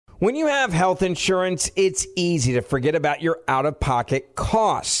When you have health insurance, it's easy to forget about your out-of-pocket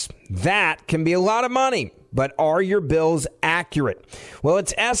costs. That can be a lot of money, but are your bills accurate? Well,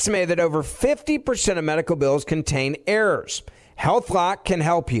 it's estimated that over 50% of medical bills contain errors. HealthLock can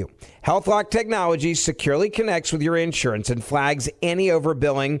help you. HealthLock technology securely connects with your insurance and flags any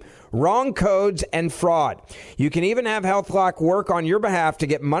overbilling, wrong codes, and fraud. You can even have HealthLock work on your behalf to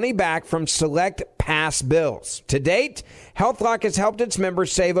get money back from select past bills. To date, HealthLock has helped its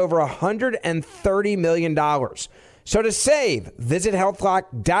members save over $130 million. So to save, visit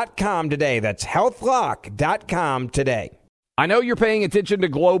healthlock.com today. That's healthlock.com today. I know you're paying attention to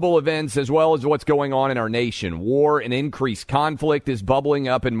global events as well as what's going on in our nation. War and increased conflict is bubbling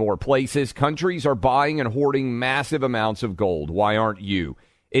up in more places. Countries are buying and hoarding massive amounts of gold. Why aren't you?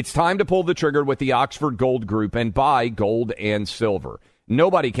 It's time to pull the trigger with the Oxford Gold Group and buy gold and silver.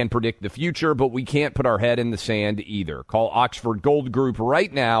 Nobody can predict the future, but we can't put our head in the sand either. Call Oxford Gold Group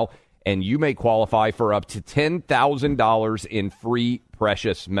right now, and you may qualify for up to $10,000 in free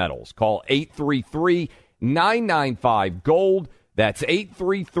precious metals. Call 833-995-GOLD. That's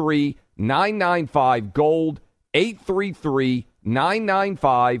 833-995-GOLD,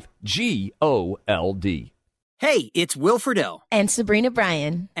 833-995-GOLD. Hey, it's Will Friedle. And Sabrina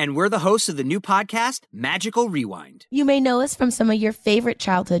Bryan. And we're the hosts of the new podcast, Magical Rewind. You may know us from some of your favorite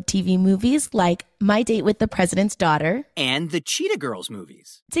childhood TV movies like My Date with the President's Daughter. And the Cheetah Girls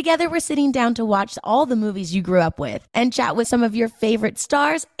movies. Together, we're sitting down to watch all the movies you grew up with and chat with some of your favorite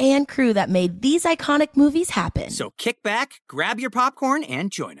stars and crew that made these iconic movies happen. So kick back, grab your popcorn,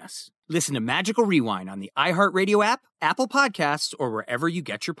 and join us. Listen to Magical Rewind on the iHeartRadio app, Apple Podcasts, or wherever you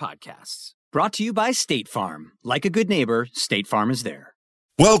get your podcasts. Brought to you by State Farm. Like a good neighbor, State Farm is there.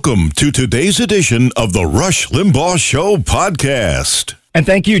 Welcome to today's edition of the Rush Limbaugh Show podcast. And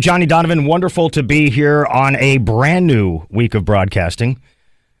thank you, Johnny Donovan. Wonderful to be here on a brand new week of broadcasting.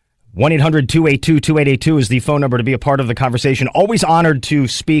 1-800-282-2882 is the phone number to be a part of the conversation. Always honored to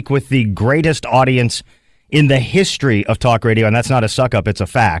speak with the greatest audience in the history of talk radio, and that's not a suck-up, it's a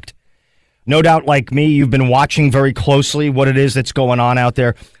fact. No doubt, like me, you've been watching very closely what it is that's going on out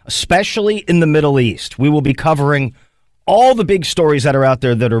there, especially in the Middle East. We will be covering all the big stories that are out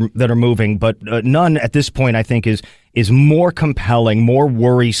there that are moving, but none at this point, I think, is more compelling, more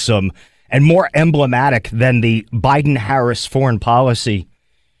worrisome, and more emblematic than the Biden-Harris foreign policy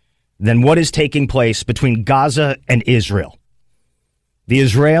than what is taking place between Gaza and Israel. The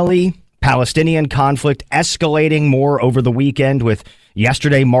Israeli-Palestinian conflict escalating more over the weekend, with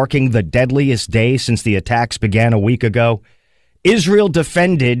yesterday marking the deadliest day since the attacks began a week ago. Israel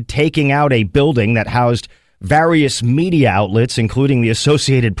defended taking out a building that housed various media outlets, including the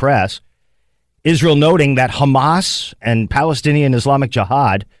Associated Press. Israel noting that Hamas and Palestinian Islamic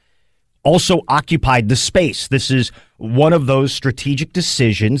Jihad also occupied the space. This is one of those strategic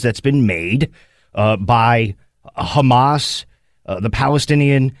decisions that's been made by Hamas, the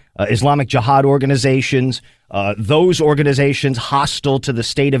Palestinian Islamic Jihad organizations, those organizations hostile to the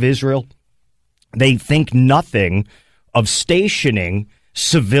state of Israel. They think nothing of stationing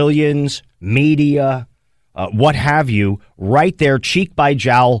civilians, media, what have you, right there, cheek by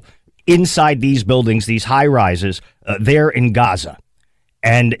jowl, inside these buildings, these high rises, there in Gaza.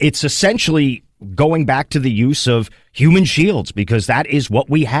 And it's essentially going back to the use of human shields, because that is what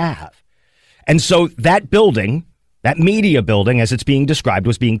we have. And so that building, that media building, as it's being described,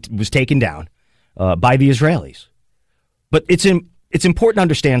 was taken down by the Israelis. But it's important to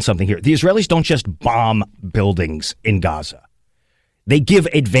understand something here. The Israelis don't just bomb buildings in Gaza. They give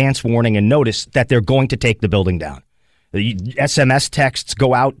advance warning and notice that they're going to take the building down. The SMS texts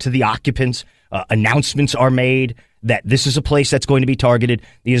go out to the occupants. Announcements are made that this is a place that's going to be targeted.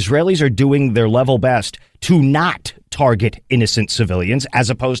 The Israelis are doing their level best to not target innocent civilians, as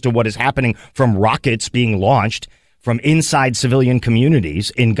opposed to what is happening from rockets being launched from inside civilian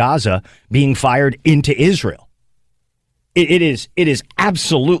communities in Gaza being fired into Israel. It is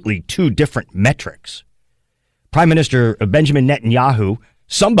absolutely two different metrics. Prime Minister Benjamin Netanyahu,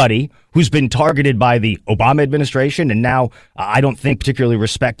 somebody who's been targeted by the Obama administration and now I don't think particularly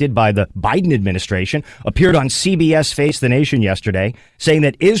respected by the Biden administration, appeared on CBS Face the Nation yesterday saying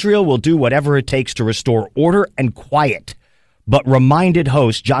that Israel will do whatever it takes to restore order and quiet, but reminded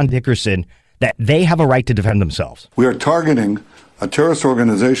host John Dickerson that they have a right to defend themselves. We are targeting a terrorist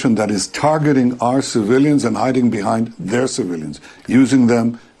organization that is targeting our civilians and hiding behind their civilians, using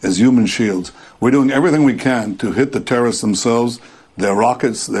them as human shields. We're doing everything we can to hit the terrorists themselves, their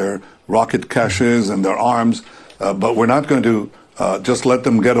rockets, their rocket caches, and their arms, but we're not going to just let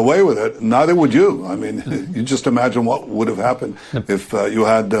them get away with it, neither would you. I mean, you just imagine what would have happened if you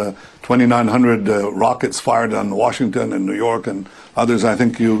had 2,900 rockets fired on Washington and New York and others. I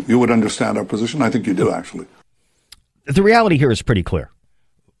think you would understand our position. I think you do, actually. The reality here is pretty clear.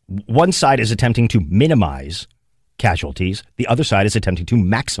 One side is attempting to minimize casualties. The other side is attempting to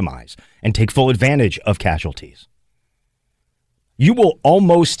maximize and take full advantage of casualties. You will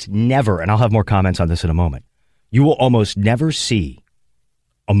almost never, and I'll have more comments on this in a moment, you will almost never see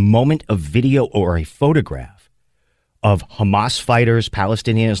a moment of video or a photograph of Hamas fighters,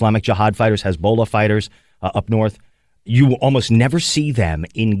 Palestinian Islamic Jihad fighters, Hezbollah fighters up north. You will almost never see them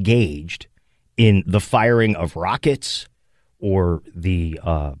engaged in the firing of rockets or the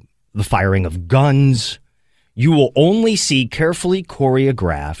firing of guns. You will only see carefully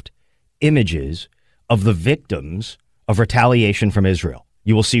choreographed images of the victims of retaliation from Israel.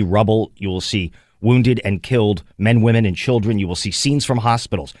 You will see rubble. You will see wounded and killed men, women, and children. You will see scenes from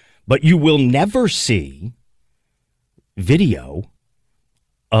hospitals. But you will never see video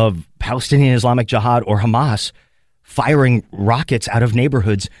of Palestinian Islamic Jihad or Hamas firing rockets out of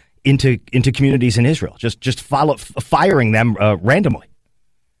neighborhoods into communities in Israel, just firing them randomly.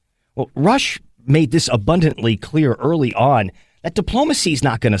 Well, Rush made this abundantly clear early on that diplomacy is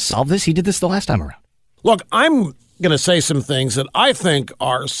not going to solve this. He did this the last time around. Look, I'm going to say some things that I think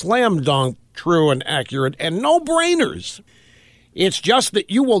are slam dunk true and accurate and no-brainers. It's just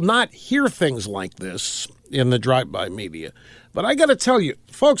that you will not hear things like this in the drive-by media. But I got to tell you,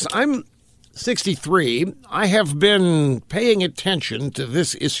 folks, I'm 63. I have been paying attention to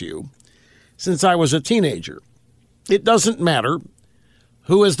this issue since I was a teenager. It doesn't matter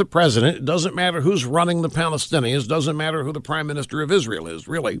who is the president. It doesn't matter who's running the Palestinians. It doesn't matter who the prime minister of Israel is,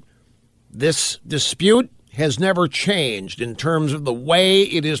 really. This dispute has never changed in terms of the way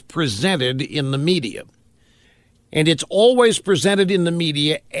it is presented in the media. And it's always presented in the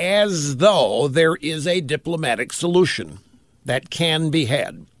media as though there is a diplomatic solution that can be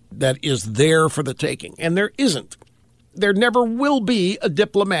had, that is there for the taking. And there isn't. There never will be a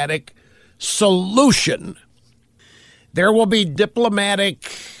diplomatic solution. There will be diplomatic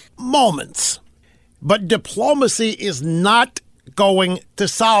moments. But diplomacy is not going to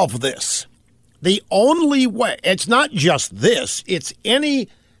solve this. The only way, it's not just this, it's any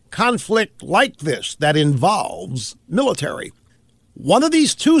conflict like this that involves military. One of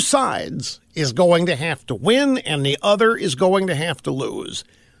these two sides is going to have to win and the other is going to have to lose.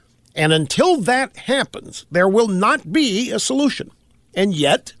 And until that happens, there will not be a solution. And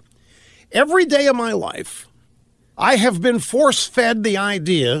yet, every day of my life, I have been force-fed the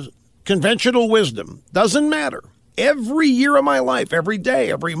idea, conventional wisdom, doesn't matter. Every year of my life, every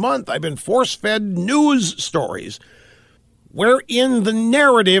day, every month, I've been force-fed news stories wherein the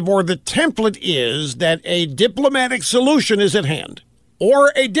narrative or the template is that a diplomatic solution is at hand,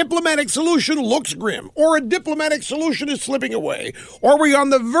 or a diplomatic solution looks grim, or a diplomatic solution is slipping away, or we're on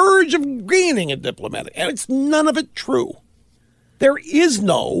the verge of gaining a diplomatic, and it's none of it true. There is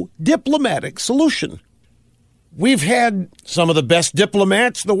no diplomatic solution. We've had some of the best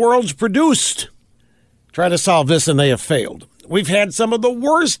diplomats the world's produced try to solve this, and they have failed. We've had some of the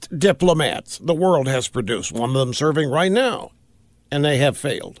worst diplomats the world has produced, one of them serving right now, and they have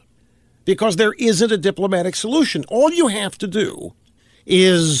failed. Because there isn't a diplomatic solution. All you have to do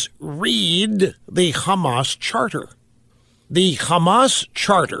is read the Hamas charter. The Hamas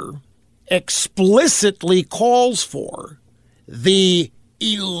charter explicitly calls for the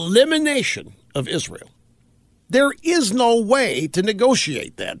elimination of Israel. There is no way to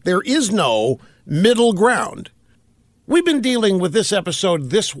negotiate that. There is no middle ground. We've been dealing with this episode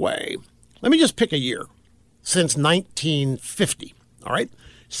this way. Let me just pick a year. Since 1950, all right?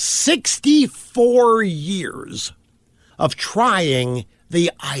 64 years of trying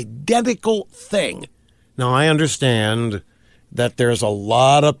the identical thing. Now, I understand that there's a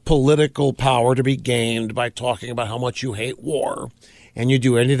lot of political power to be gained by talking about how much you hate war, and you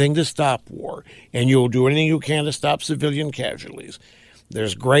do anything to stop war, and you'll do anything you can to stop civilian casualties.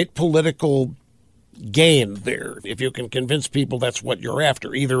 There's great political gain there if you can convince people that's what you're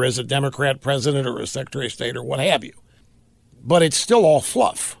after, either as a Democrat president or a Secretary of State or what have you. But it's still all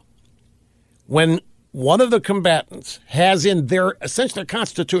fluff. When one of the combatants has in their, essentially their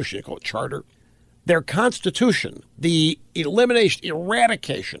constitution, you call it charter, their constitution, the elimination,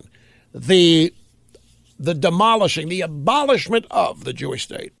 eradication, the demolishing, the abolishment of the Jewish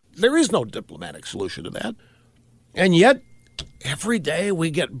state. There is no diplomatic solution to that. And yet, every day we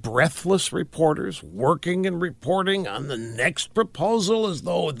get breathless reporters working and reporting on the next proposal as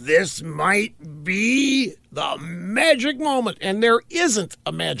though this might be the magic moment. And there isn't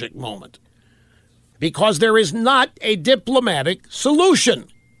a magic moment. because there is not a diplomatic solution.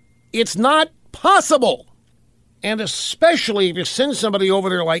 It's not possible. And especially if you send somebody over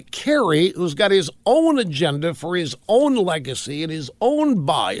there like Kerry, who's got his own agenda for his own legacy and his own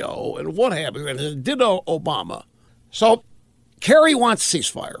bio and what have you, and ditto Obama. So Kerry wants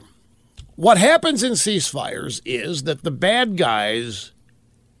ceasefire. What happens in ceasefires is that the bad guys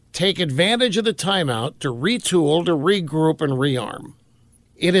take advantage of the timeout to retool, to regroup, and rearm.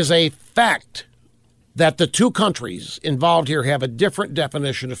 It is a fact that the two countries involved here have a different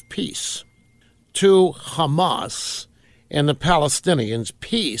definition of peace. To Hamas and the Palestinians,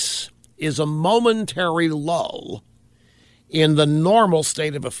 peace is a momentary lull in the normal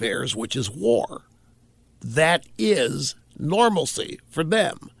state of affairs, which is war. That is normalcy for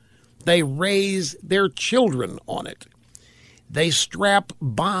them. They raise their children on it. They strap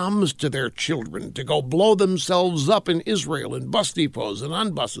bombs to their children to go blow themselves up in Israel, in bus depots and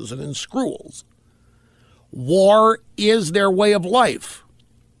on buses and in schools. War is their way of life.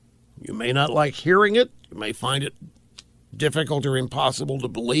 You may not like hearing it. You may find it difficult or impossible to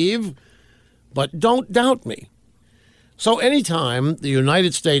believe, but don't doubt me. So anytime the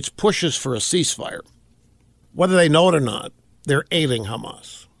United States pushes for a ceasefire, whether they know it or not, they're aiding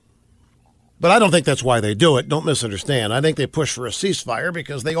Hamas. But I don't think that's why they do it. Don't misunderstand. I think they push for a ceasefire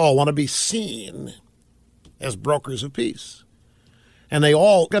because they all want to be seen as brokers of peace. And they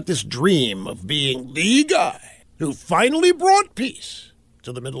all got this dream of being the guy who finally brought peace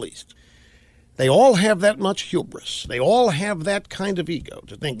to the Middle East. They all have that much hubris. They all have that kind of ego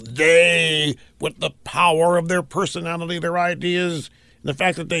to think they, with the power of their personality, their ideas, and the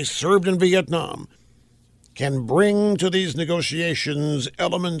fact that they served in Vietnam, can bring to these negotiations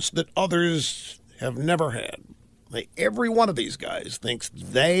elements that others have never had. Every one of these guys thinks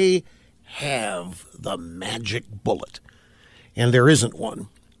they have the magic bullet, and there isn't one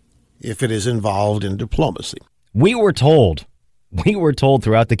if it is involved in diplomacy. We were told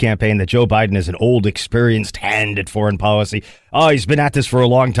throughout the campaign that Joe Biden is an old, experienced hand at foreign policy. Oh, he's been at this for a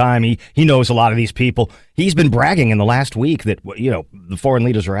long time. He knows a lot of these people. He's been bragging in the last week that, the foreign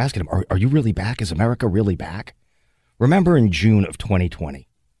leaders are asking him, are you really back? Is America really back? Remember in June of 2020,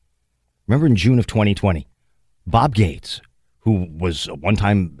 Bob Gates, who was a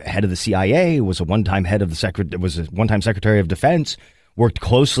one-time head of the CIA, was a one-time Secretary of Defense, worked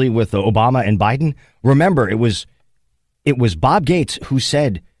closely with Obama and Biden. Remember, it was Bob Gates who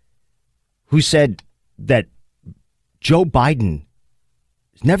said that Joe Biden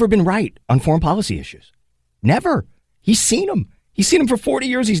has never been right on foreign policy issues. Never. He's seen him. He's seen him for 40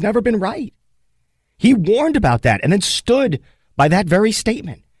 years. He's never been right. He warned about that and then stood by that very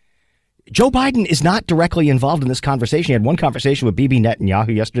statement. Joe Biden is not directly involved in this conversation. He had one conversation with Bibi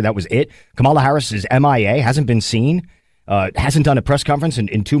Netanyahu yesterday. That was it. Kamala Harris is MIA, hasn't been seen, hasn't done a press conference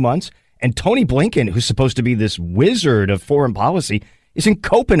in 2 months. And Tony Blinken, who's supposed to be this wizard of foreign policy, is in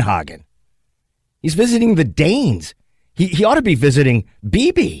Copenhagen. He's visiting the Danes. He ought to be visiting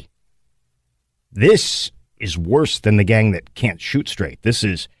Bibi. This is worse than the gang that can't shoot straight. This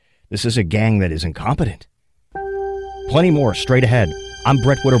is a gang that is incompetent. Plenty more straight ahead. I'm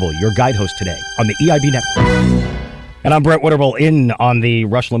Brett Witterbull, your guide host today on the EIB Network. And I'm Brett Witterbull in on the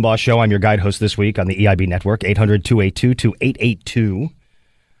Rush Limbaugh Show. I'm your guide host this week on the EIB Network, 800-282-2882.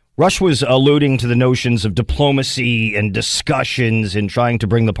 Rush was alluding to the notions of diplomacy and discussions and trying to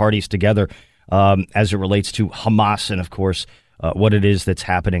bring the parties together as it relates to Hamas and, of course, what it is that's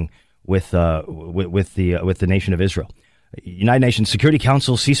happening with the nation of Israel. United Nations Security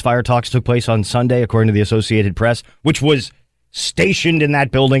Council ceasefire talks took place on Sunday, according to the Associated Press, which was stationed in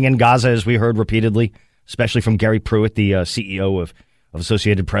that building in Gaza, as we heard repeatedly, especially from Gary Pruitt, the CEO of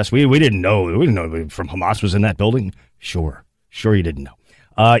Associated Press. We didn't know from Hamas was in that building. Sure you didn't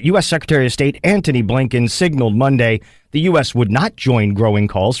know. U.S. Secretary of State Antony Blinken signaled Monday the U.S. would not join growing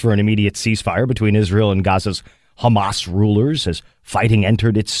calls for an immediate ceasefire between Israel and Gaza's Hamas rulers as fighting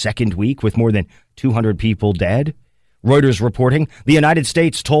entered its second week with more than 200 people dead. Reuters reporting the United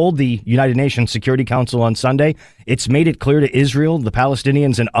States told the United Nations Security Council on Sunday it's made it clear to Israel, the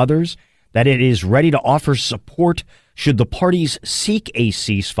Palestinians, and others that it is ready to offer support should the parties seek a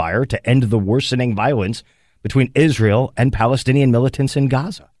ceasefire to end the worsening violence between Israel and Palestinian militants in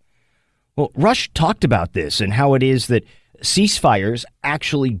Gaza. Well, Rush talked about this and how it is that ceasefires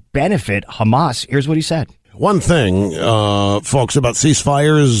actually benefit Hamas. Here's what he said. One thing, folks, about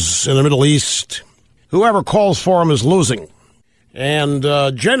ceasefires in the Middle East, whoever calls for them is losing. And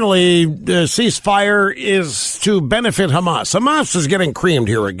generally, the ceasefire is to benefit Hamas. Hamas is getting creamed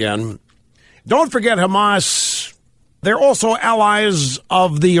here again. Don't forget Hamas. They're also allies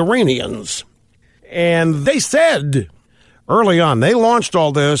of the Iranians. And they said early on, they launched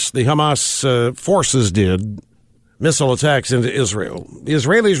all this, the Hamas forces did, missile attacks into Israel. The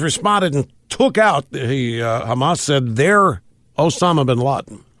Israelis responded and took out, Hamas said, their Osama bin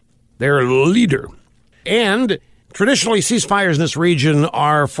Laden, their leader. And traditionally, ceasefires in this region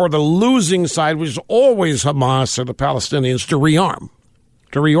are for the losing side, which is always Hamas or the Palestinians, to rearm,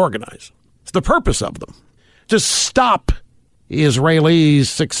 to reorganize. It's the purpose of them, to stop Israelis'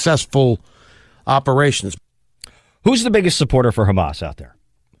 successful operations. Who's the biggest supporter for Hamas out there?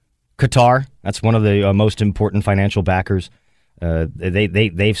 Qatar. That's one of the most important financial backers.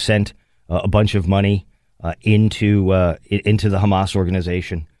 They've sent a bunch of money into the Hamas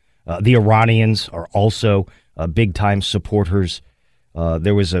organization. The Iranians are also big-time supporters.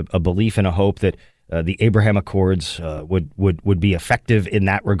 There was a belief and a hope that the Abraham Accords would be effective in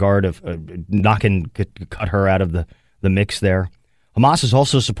that regard of knocking Qatar out of the mix there. Hamas is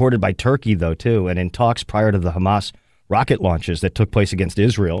also supported by Turkey, though, too, and in talks prior to the Hamas rocket launches that took place against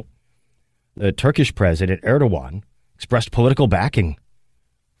Israel, the Turkish president, Erdogan, expressed political backing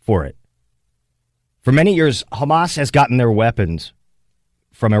for it. For many years, Hamas has gotten their weapons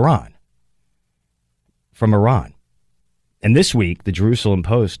from Iran. And this week, the Jerusalem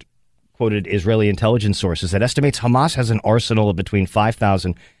Post quoted Israeli intelligence sources that estimates Hamas has an arsenal of between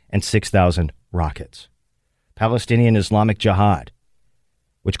 5,000 and 6,000 rockets. Palestinian Islamic Jihad,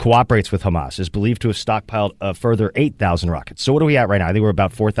 which cooperates with Hamas, is believed to have stockpiled a further 8,000 rockets. So what are we at right now? I think we're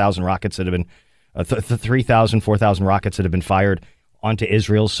about 4,000 rockets that have been, 3,000, 4,000 rockets that have been fired onto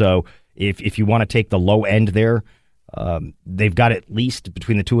Israel. So if you want to take the low end there, they've got at least,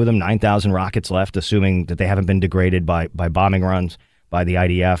 between the two of them, 9,000 rockets left, assuming that they haven't been degraded by bombing runs by the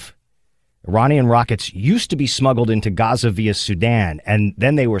IDF. Iranian rockets used to be smuggled into Gaza via Sudan, and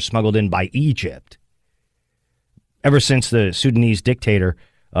then they were smuggled in by Egypt. Ever since the Sudanese dictator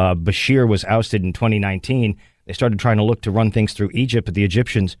Bashir was ousted in 2019, they started trying to look to run things through Egypt, but the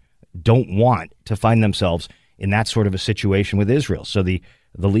Egyptians don't want to find themselves in that sort of a situation with Israel. So the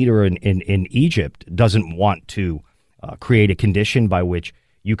leader in Egypt doesn't want to create a condition by which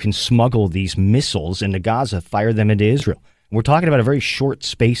you can smuggle these missiles into Gaza, fire them into Israel. We're talking about a very short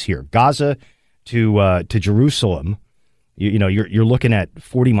space here. Gaza to Jerusalem, you're looking at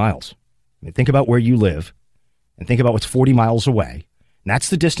 40 miles. I mean, think about where you live and think about what's 40 miles away. And that's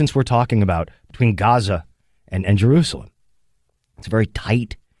the distance we're talking about between Gaza and Jerusalem. It's a very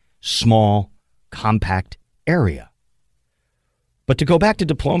tight, small, compact area. But to go back to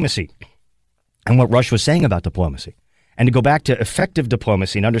diplomacy and what Rush was saying about diplomacy, and to go back to effective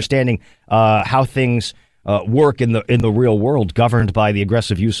diplomacy and understanding how things work in the real world, governed by the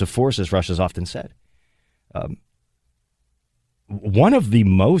aggressive use of force, as Rush has often said. One of the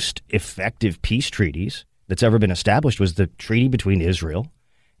most effective peace treaties that's ever been established was the treaty between Israel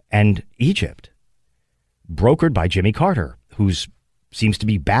and Egypt, brokered by Jimmy Carter, who seems to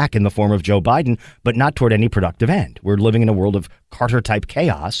be back in the form of Joe Biden, but not toward any productive end. We're living in a world of Carter-type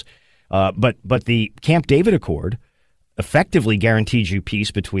chaos, but the Camp David Accord effectively guaranteed you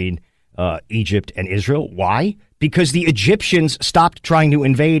peace between Egypt and Israel. Why? Because the Egyptians stopped trying to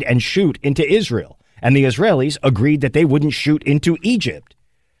invade and shoot into Israel, and the Israelis agreed that they wouldn't shoot into Egypt.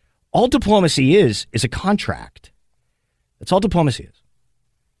 All diplomacy is a contract. That's all diplomacy is.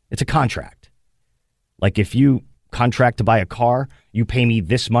 It's a contract. Like if you contract to buy a car, you pay me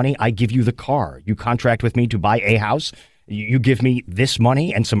this money, I give you the car. You contract with me to buy a house, you give me this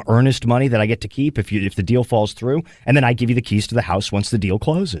money and some earnest money that I get to keep if the deal falls through, and then I give you the keys to the house once the deal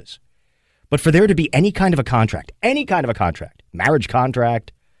closes. But for there to be any kind of a contract, marriage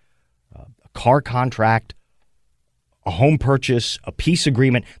contract, a car contract, a home purchase, a peace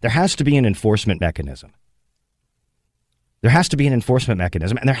agreement, there has to be an enforcement mechanism. There has to be an enforcement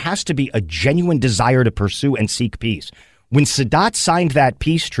mechanism, and there has to be a genuine desire to pursue and seek peace. When Sadat signed that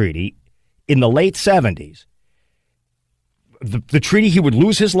peace treaty in the late 70s, the treaty he would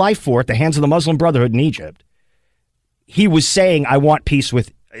lose his life for at the hands of the Muslim Brotherhood in Egypt, he was saying, I want peace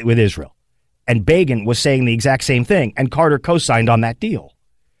with Israel. And Begin was saying the exact same thing, and Carter co-signed on that deal.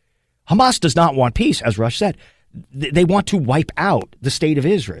 Hamas does not want peace, as Rush said. They want to wipe out the state of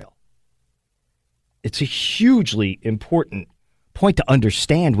Israel. It's a hugely important point to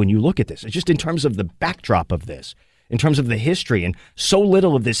understand when you look at this. It's just in terms of the backdrop of this, in terms of the history, and so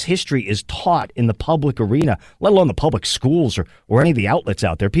little of this history is taught in the public arena, let alone the public schools or any of the outlets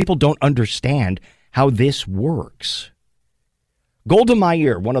out there. People don't understand how this works. Golda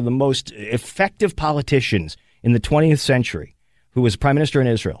Meir, one of the most effective politicians in the 20th century, who was prime minister in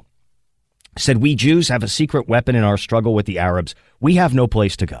Israel, said, we Jews have a secret weapon in our struggle with the Arabs. We have no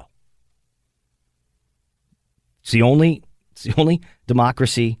place to go. It's the only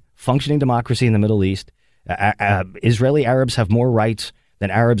democracy, functioning democracy in the Middle East Israeli Arabs have more rights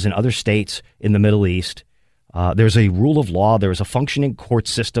than Arabs in other states in the Middle East. There's a rule of law. There is a functioning court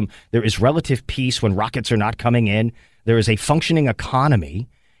system. There is relative peace when rockets are not coming in. There is a functioning economy.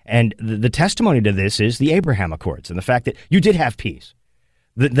 And the testimony to this is the Abraham Accords and the fact that you did have peace.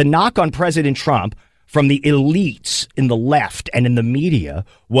 The knock on President Trump from the elites in the left and in the media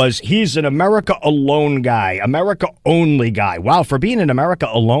was he's an America alone guy, America only guy. Wow, for being an America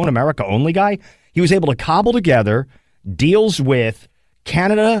alone, America only guy, he was able to cobble together deals with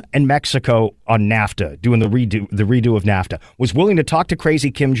Canada and Mexico on NAFTA, doing the redo of NAFTA, was willing to talk to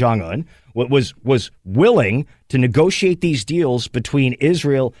crazy Kim Jong-un, was willing to negotiate these deals between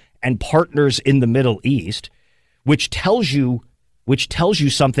Israel and partners in the Middle East, which tells you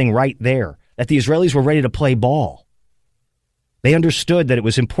something right there, that the Israelis were ready to play ball. They understood that it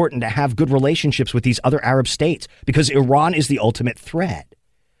was important to have good relationships with these other Arab states because Iran is the ultimate threat.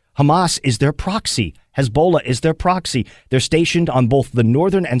 Hamas is their proxy. Hezbollah is their proxy. They're stationed on both the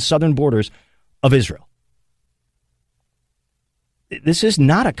northern and southern borders of Israel. This is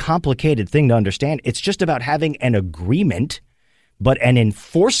not a complicated thing to understand. It's just about having an agreement, but an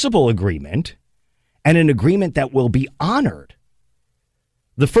enforceable agreement and an agreement that will be honored.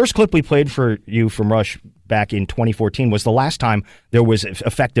 The first clip we played for you from Rush back in 2014 was the last time there was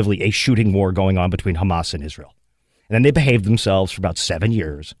effectively a shooting war going on between Hamas and Israel. And then they behaved themselves for about 7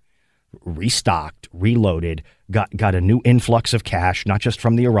 years, restocked, reloaded, got a new influx of cash, not just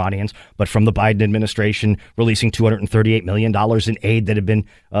from the Iranians, but from the Biden administration, releasing $238 million in aid that had been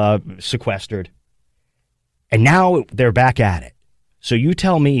sequestered. And now they're back at it. So you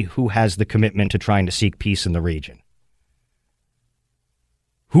tell me who has the commitment to trying to seek peace in the region.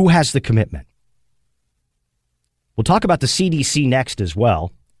 Who has the commitment? We'll talk about the CDC next as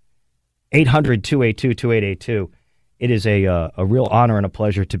well. 800-282-2882. It is a real honor and a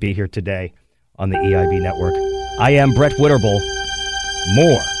pleasure to be here today on the EIB Network. I am Brett Witterbull.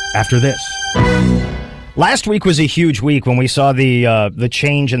 More after this. Last week was a huge week when we saw the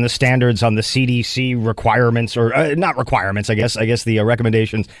change in the standards on the CDC requirements, or not requirements, I guess the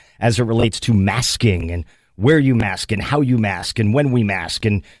recommendations as it relates to masking and where you mask and how you mask and when we mask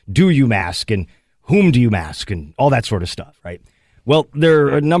and do you mask and whom do you mask and all that sort of stuff, right? Well, there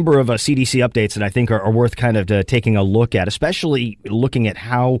are a number of CDC updates that I think are worth kind of taking a look at, especially looking at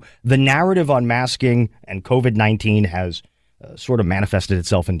how the narrative on masking and COVID-19 has sort of manifested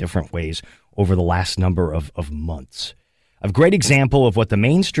itself in different ways over the last number of months. A great example of what the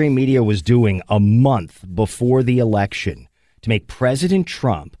mainstream media was doing a month before the election to make President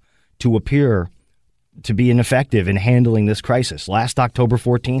Trump to appear to be ineffective in handling this crisis. Last October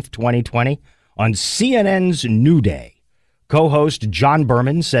 14th, 2020, on CNN's New Day, co-host John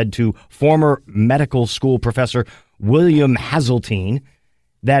Berman said to former medical school professor William Haseltine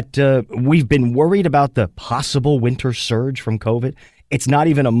that we've been worried about the possible winter surge from COVID. It's not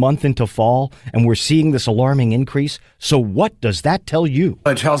even a month into fall, and we're seeing this alarming increase. So what does that tell you?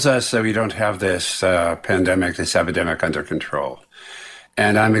 It tells us that we don't have this pandemic, this epidemic under control.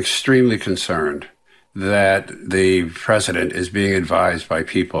 And I'm extremely concerned that the president is being advised by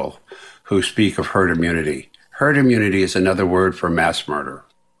people who speak of herd immunity. Herd immunity is another word for mass murder.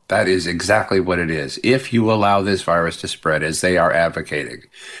 That is exactly what it is. If you allow this virus to spread, as they are advocating,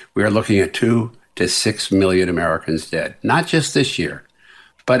 we are looking at 2 to 6 million Americans dead, not just this year,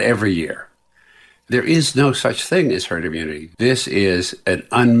 but every year. There is no such thing as herd immunity. This is an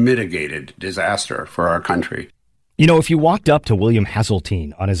unmitigated disaster for our country. You know, if you walked up to William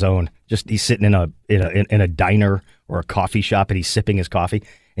Haseltine on his own, just he's sitting in a diner or a coffee shop and he's sipping his coffee,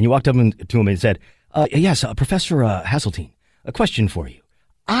 and you walked up to him and said, yes, Professor Haseltine, a question for you.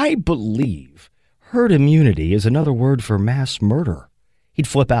 I believe herd immunity is another word for mass murder. He'd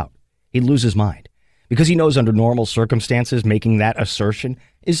flip out. He'd lose his mind because he knows under normal circumstances making that assertion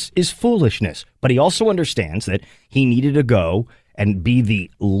is foolishness. But he also understands that he needed to go and be the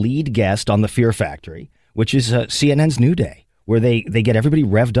lead guest on the Fear Factory, which is CNN's New Day, where they get everybody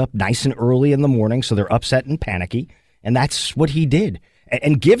revved up nice and early in the morning so they're upset and panicky. And that's what he did.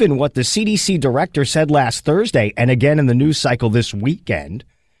 And given what the CDC director said last Thursday and again in the news cycle this weekend,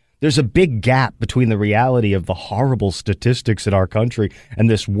 there's a big gap between the reality of the horrible statistics in our country and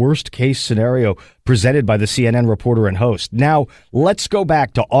this worst case scenario presented by the CNN reporter and host. Now, let's go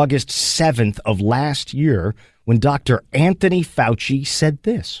back to August 7th of last year when Dr. Anthony Fauci said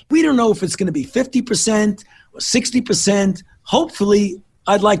this. We don't know if it's going to be 50% or 60%. Hopefully,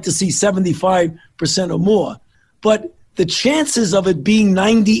 I'd like to see 75% or more. But the chances of it being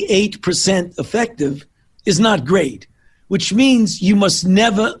 98% effective is not great, which means you must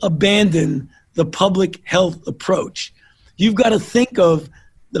never abandon the public health approach. You've got to think of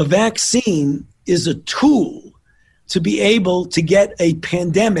the vaccine is a tool to be able to get a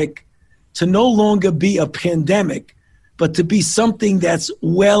pandemic to no longer be a pandemic, but to be something that's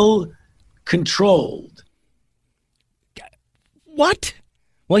well controlled. What?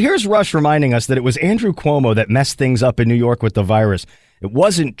 Well, here's Rush reminding us that it was Andrew Cuomo that messed things up in New York with the virus. It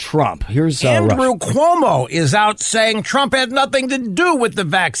wasn't Trump. Here's Andrew Rush. Cuomo is out saying Trump had nothing to do with the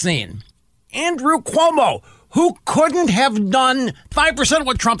vaccine. Andrew Cuomo, who couldn't have done 5% of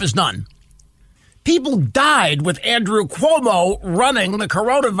what Trump has done. People died with Andrew Cuomo running the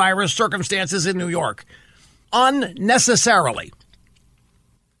coronavirus circumstances in New York unnecessarily.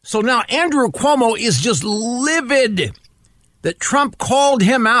 So now Andrew Cuomo is just livid that Trump called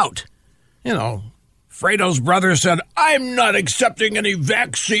him out. You know, Fredo's brother said, I'm not accepting any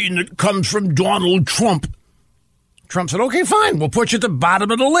vaccine that comes from Donald Trump. Trump said, okay, fine, we'll put you at the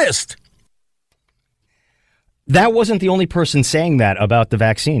bottom of the list. That wasn't the only person saying that about the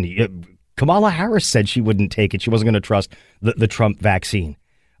vaccine. Kamala Harris said she wouldn't take it. She wasn't going to trust the Trump vaccine.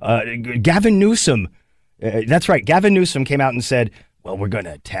 Gavin Newsom, that's right. Gavin Newsom came out and said, well, we're going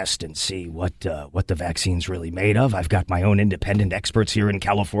to test and see what the vaccine's really made of. I've got my own independent experts here in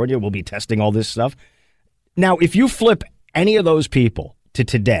California. We'll be testing all this stuff. Now, if you flip any of those people to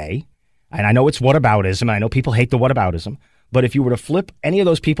today, and I know it's whataboutism, and I know people hate the whataboutism, but if you were to flip any of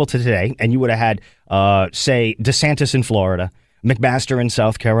those people to today and you would have had, say, DeSantis in Florida, McMaster in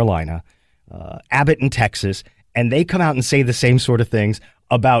South Carolina, Abbott in Texas, and they come out and say the same sort of things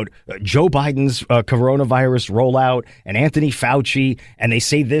about Joe Biden's coronavirus rollout and Anthony Fauci, and they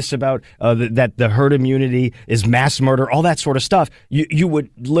say this about that the herd immunity is mass murder, all that sort of stuff, you would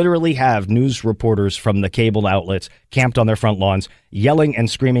literally have news reporters from the cable outlets camped on their front lawns yelling and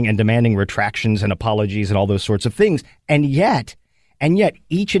screaming and demanding retractions and apologies and all those sorts of things. And yet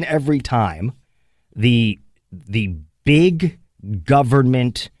each and every time the big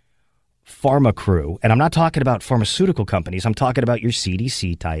government pharma crew, and I'm not talking about pharmaceutical companies, I'm talking about your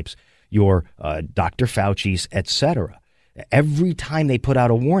CDC types, your Dr. Fauci's, etc. Every time they put out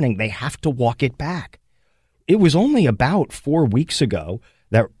a warning, they have to walk it back. It was only about 4 weeks ago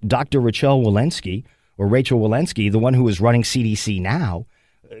that Dr. Rachel Walensky, the one who is running CDC now,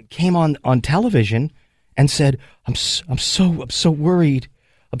 came on television and said, I'm so worried.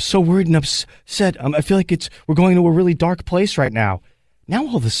 I'm so worried and upset. I feel like we're going to a really dark place right now. Now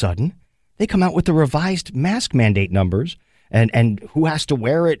all of a sudden, they come out with the revised mask mandate numbers and who has to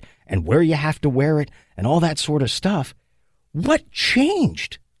wear it and where you have to wear it and all that sort of stuff. What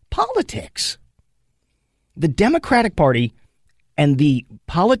changed? Politics. The Democratic Party and the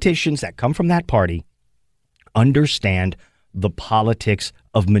politicians that come from that party understand the politics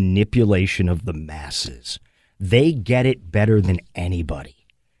of manipulation of the masses. They get it better than anybody.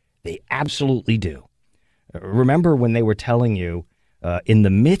 They absolutely do. Remember when they were telling you in the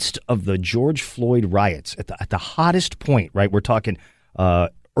midst of the George Floyd riots, at the hottest point, right? We're talking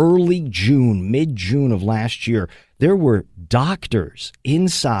early June, mid-June of last year, there were doctors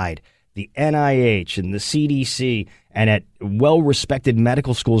inside the NIH and the CDC and at well-respected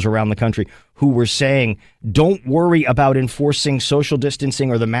medical schools around the country who were saying, don't worry about enforcing social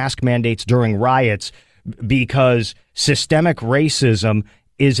distancing or the mask mandates during riots because systemic racism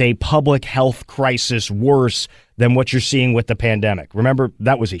is a public health crisis worse than what you're seeing with the pandemic. Remember,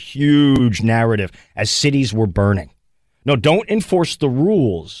 that was a huge narrative as cities were burning. No, don't enforce the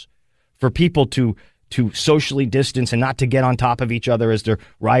rules for people to socially distance and not to get on top of each other as they're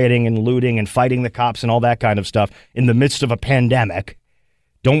rioting and looting and fighting the cops and all that kind of stuff in the midst of a pandemic.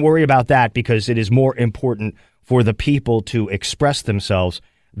 Don't worry about that because it is more important for the people to express themselves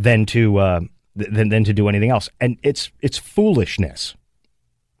than to do anything else. And it's foolishness.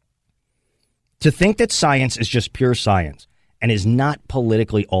 To think that science is just pure science and is not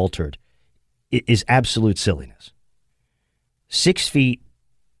politically altered is absolute silliness. 6 feet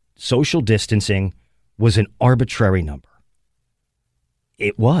social distancing was an arbitrary number.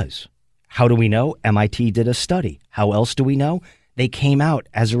 It was. How do we know? MIT did a study. How else do we know? They came out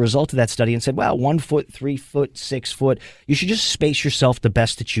as a result of that study and said, well, 1 foot, 3 foot, 6 foot, you should just space yourself the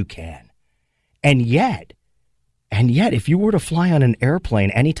best that you can. And yet, if you were to fly on an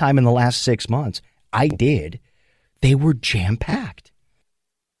airplane anytime in the last 6 months, I did, they were jam-packed.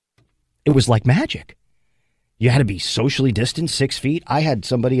 It was like magic. You had to be socially distanced 6 feet. I had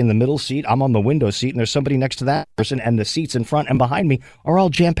somebody in the middle seat. I'm on the window seat, and there's somebody next to that person, and the seats in front and behind me are all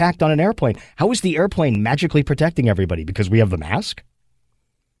jam-packed on an airplane. How is the airplane magically protecting everybody? Because we have the mask?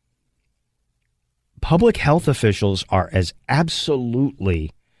 Public health officials are as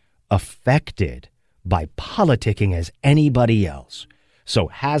absolutely affected by politicking as anybody else. So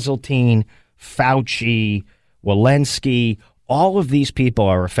Hazeltine, Fauci, Walensky, all of these people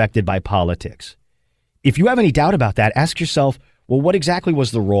are affected by politics. If you have any doubt about that, ask yourself, well, what exactly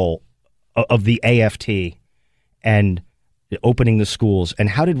was the role of the AFT and opening the schools? And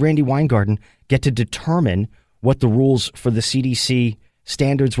how did Randy Weingarten get to determine what the rules for the CDC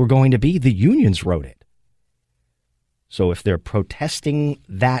standards were going to be? The unions wrote it. So if they're protesting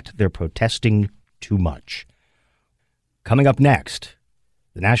that, they're protesting too much. Coming up next,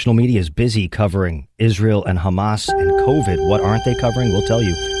 the national media is busy covering Israel and Hamas and COVID. What aren't they covering? We'll tell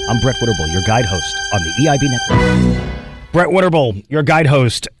you. I'm Brett Winterble, your guide host on the EIB Network. Brett Winterble, your guide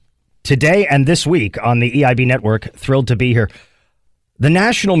host today and this week on the EIB Network. Thrilled to be here. The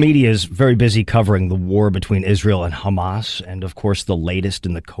national media is very busy covering the war between Israel and Hamas and, of course, the latest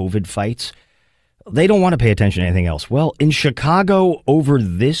in the COVID fights. They don't want to pay attention to anything else. Well, in Chicago over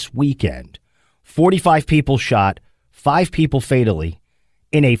this weekend, 45 people shot, 5 people fatally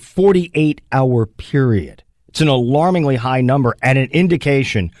in a 48-hour period. It's an alarmingly high number and an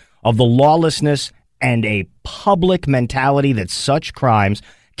indication of the lawlessness and a public mentality that such crimes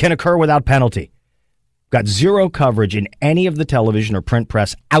can occur without penalty. Got zero coverage in any of the television or print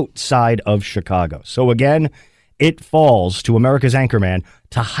press outside of Chicago. So again, it falls to America's Anchorman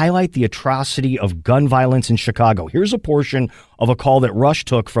to highlight the atrocity of gun violence in Chicago. Here's a portion of a call that Rush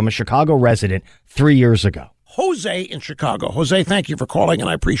took from a Chicago resident 3 years ago. Jose in Chicago. Jose, thank you for calling, and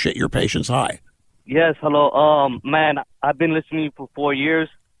I appreciate your patience. Hi. Yes, hello. Man, I've been listening to you for 4 years,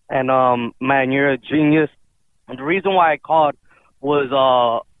 and, man, you're a genius. And the reason why I called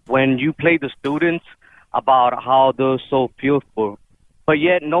was when you played the students about how they're so fearful. But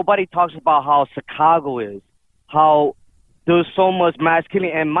yet nobody talks about how Chicago is, how there's so much mass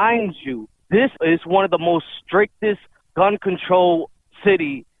killing. And mind you, this is one of the most strictest gun control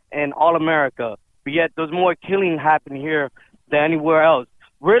city in all America. But yet there's more killing happening here than anywhere else.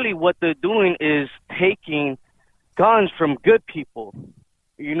 Really what they're doing is taking guns from good people,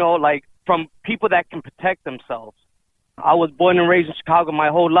 you know, like from people that can protect themselves. I was born and raised in Chicago my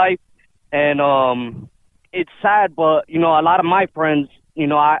whole life, and it's sad, but, you know, a lot of my friends, you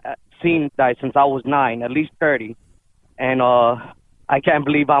know, I've seen die since I was 9, at least 30, and I can't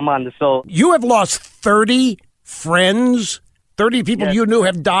believe I'm on the show. You have lost 30 friends? 30 people Yes. you knew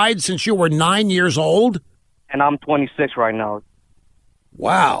have died since you were 9 years old? And I'm 26 right now.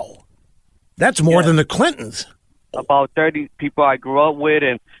 Wow. That's more than the Clintons. About 30 people I grew up with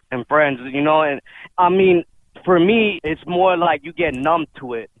and friends, you know, and I mean, for me, it's more like you get numb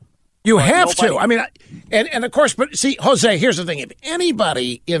to it. You have to. I mean, and of course, but see, Jose, here's the thing. If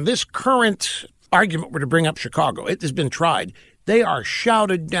anybody in this current argument were to bring up Chicago, it has been tried. They are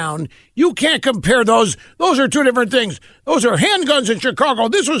shouted down. You can't compare those. Those are two different things. Those are handguns in Chicago.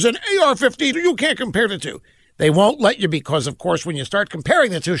 This was an AR-15. You can't compare the two. They won't let you because, of course, when you start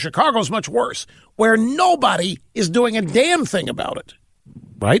comparing the two, Chicago's much worse, where nobody is doing a damn thing about it.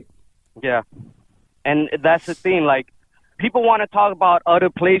 Right? Yeah. And that's the thing. Like, people want to talk about other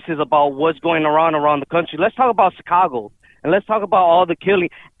places, about what's going around the country. Let's talk about Chicago, and let's talk about all the killing.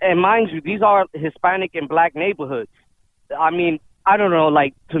 And mind you, these are Hispanic and black neighborhoods. I mean, I don't know.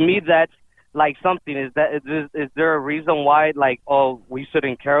 Like, to me, that's like something. Is there a reason why, like, oh, we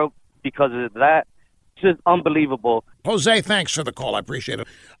shouldn't care because of that? It's just unbelievable. Jose, thanks for the call. I appreciate it.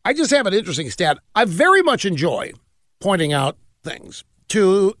 I just have an interesting stat. I very much enjoy pointing out things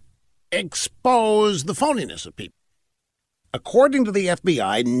to expose the phoniness of people. According to the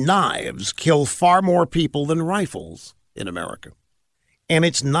FBI, knives kill far more people than rifles in America. And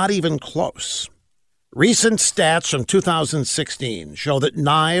it's not even close. Recent stats from 2016 show that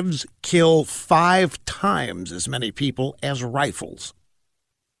knives kill 5 times as many people as rifles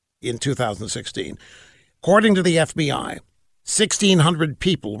in 2016. According to the FBI, 1,600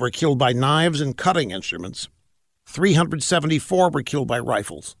 people were killed by knives and cutting instruments. 374 were killed by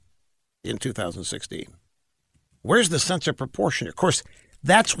rifles in 2016. Where's the sense of proportion? Of course,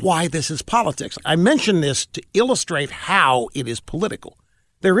 that's why this is politics. I mention this to illustrate how it is political.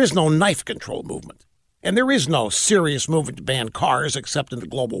 There is no knife control movement, and there is no serious movement to ban cars except in the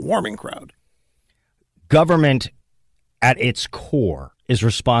global warming crowd. Government, at its core, is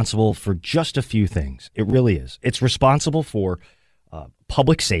responsible for just a few things. It really is. It's responsible for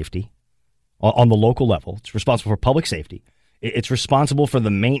public safety on the local level. It's responsible for public safety. It's responsible for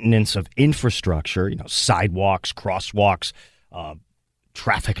the maintenance of infrastructure, you know, sidewalks, crosswalks,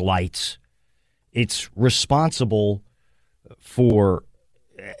 traffic lights. It's responsible for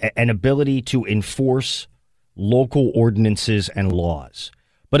an ability to enforce local ordinances and laws.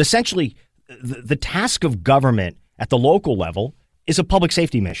 But essentially, the task of government at the local level is a public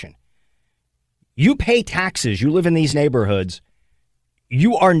safety mission. You pay taxes, you live in these neighborhoods,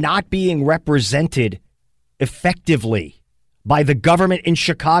 you are not being represented effectively by the government in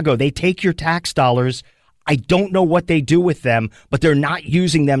Chicago. They take your tax dollars. I don't know what they do with them, but they're not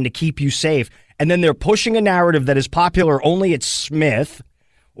using them to keep you safe. And then they're pushing a narrative that is popular only at Smith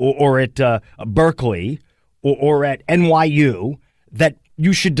or at Berkeley or at NYU, that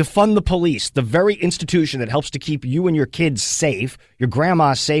you should defund the police, the very institution that helps to keep you and your kids safe, your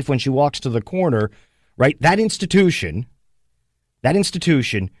grandma safe when she walks to the corner, right? That institution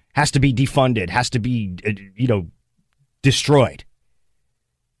has to be defunded, has to be, destroyed.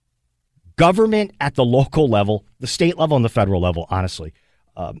 Government at the local level, the state level, and the federal level, honestly,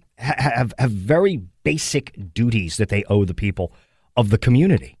 have very basic duties that they owe the people of the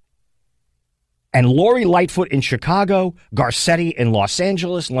community. And Lori Lightfoot in Chicago, Garcetti in Los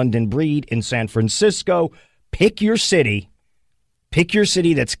Angeles, London Breed in San Francisco. Pick your city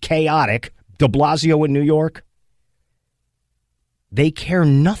that's chaotic. De Blasio in New York. They care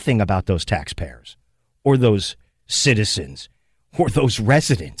nothing about those taxpayers or those citizens or those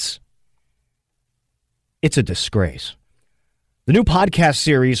residents. It's a disgrace. The new podcast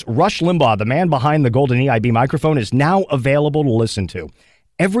series, Rush Limbaugh, the man behind the golden EIB microphone, is now available to listen to.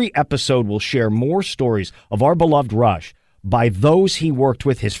 Every episode will share more stories of our beloved Rush by those he worked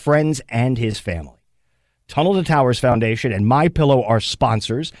with, his friends, and his family. Tunnel to Towers Foundation and MyPillow are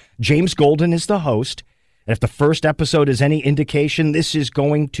sponsors. James Golden is the host. And if the first episode is any indication, this is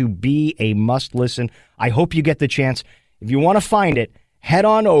going to be a must-listen. I hope you get the chance. If you want to find it, head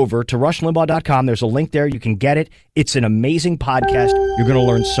on over to rushlimbaugh.com. There's a link there. You can get it. It's an amazing podcast. You're going to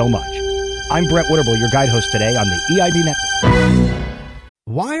learn so much. I'm Brent Whitterble, your guide host today on the EIB Network.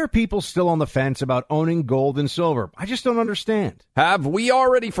 Why are people still on the fence about owning gold and silver? I just don't understand. Have we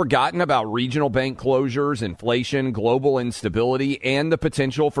already forgotten about regional bank closures, inflation, global instability, and the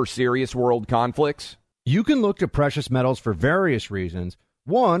potential for serious world conflicts? You can look to precious metals for various reasons.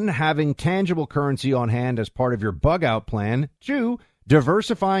 1, having tangible currency on hand as part of your bug-out plan. 2,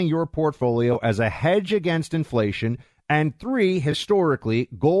 diversifying your portfolio as a hedge against inflation. And 3, historically,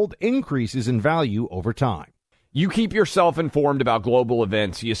 gold increases in value over time. You keep yourself informed about global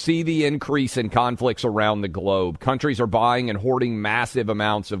events. You see the increase in conflicts around the globe. Countries are buying and hoarding massive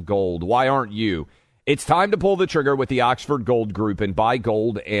amounts of gold. Why aren't you? It's time to pull the trigger with the Oxford Gold Group and buy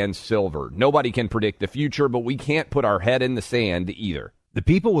gold and silver. Nobody can predict the future, but we can't put our head in the sand either. The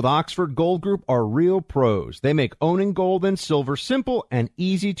people with Oxford Gold Group are real pros. They make owning gold and silver simple and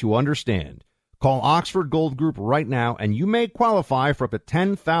easy to understand. Call Oxford Gold Group right now, and you may qualify for up to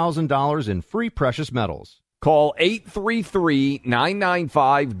 $10,000 in free precious metals. Call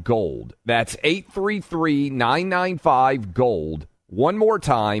 833-995-GOLD. That's 833-995-GOLD. One more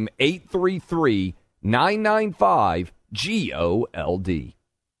time, 833-995-GOLD.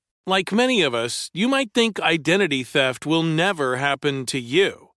 Like many of us, you might think identity theft will never happen to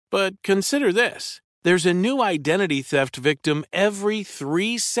you. But consider this. There's a new identity theft victim every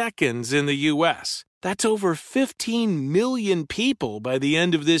 3 seconds in the U.S. That's over 15 million people by the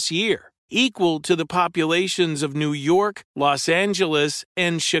end of this year, equal to the populations of New York, Los Angeles,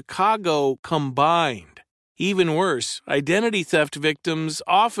 and Chicago combined. Even worse, identity theft victims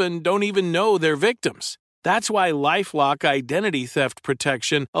often don't even know they're victims. That's why LifeLock Identity Theft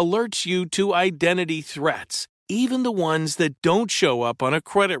Protection alerts you to identity threats, even the ones that don't show up on a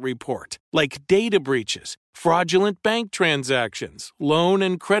credit report, like data breaches, fraudulent bank transactions, loan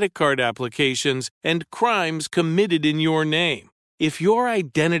and credit card applications, and crimes committed in your name. If your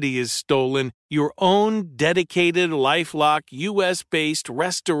identity is stolen, your own dedicated LifeLock U.S.-based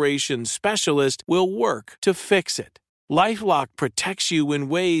restoration specialist will work to fix it. LifeLock protects you in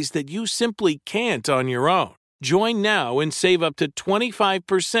ways that you simply can't on your own. Join now and save up to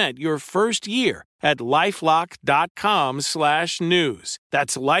 25% your first year at LifeLock.com/news.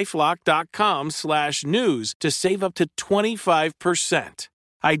 That's LifeLock.com/news to save up to 25%.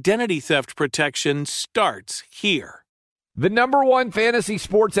 Identity theft protection starts here. The number one fantasy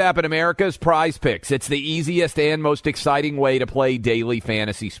sports app in America is Prize Picks. It's the easiest and most exciting way to play daily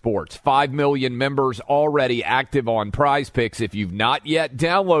fantasy sports. 5 million members already active on Prize Picks. If you've not yet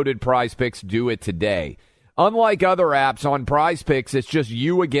downloaded Prize Picks, do it today. Unlike other apps on Prize Picks, it's just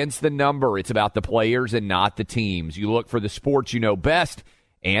you against the number. It's about the players and not the teams. You look for the sports you know best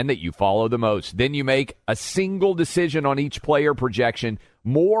and that you follow the most. Then you make a single decision on each player projection,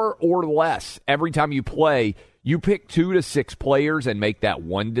 more or less. Every time you play, you pick 2 to 6 players and make that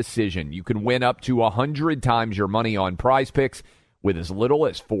one decision. You can win up to 100 times your money on Prize Picks with as little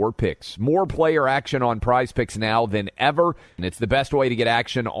as 4 picks. More player action on Prize Picks now than ever, and it's the best way to get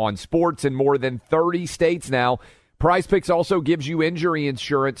action on sports in more than 30 states now. Prize Picks also gives you injury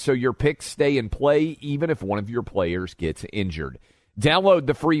insurance so your picks stay in play even if one of your players gets injured. Download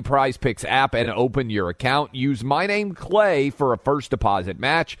the free Prize Picks app and open your account. Use my name, Clay, for a first deposit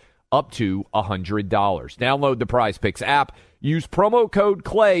match up to $100. Download the Prize Picks app. Use promo code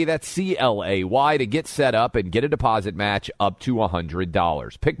CLAY, that's CLAY, to get set up and get a deposit match up to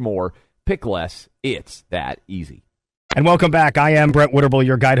 $100. Pick more, pick less. It's that easy. And welcome back. I am Brett Witterbull,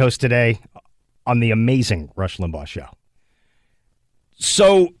 your guide host today on the amazing Rush Limbaugh Show.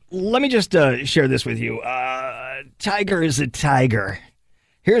 So let me just share this with you. Tiger is a tiger.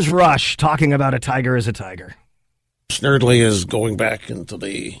 Here's Rush talking about a tiger is a tiger. Snerdley is going back into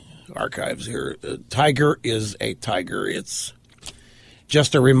the archives here. A tiger is a tiger. It's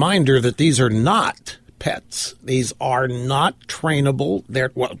just a reminder that these are not pets. These are not trainable.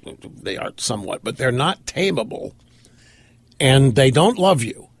 They are somewhat, but they're not tameable. And they don't love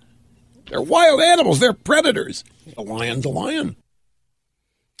you. They're wild animals. They're predators. A lion's a lion.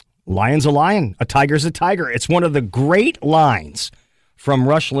 Lion's a lion. A tiger's a tiger. It's one of the great lines from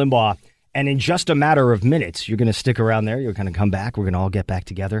Rush Limbaugh. And in just a matter of minutes, you're going to stick around there. You're going to come back. We're going to all get back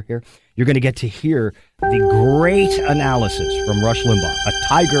together here. You're going to get to hear the great analysis from Rush Limbaugh. A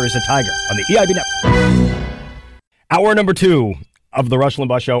tiger is a tiger on the EIB Network. Hour number 2 of the Rush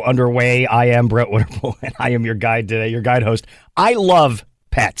Limbaugh Show underway. I am Brett Witterbull, and I am your guide today, your guide host. I love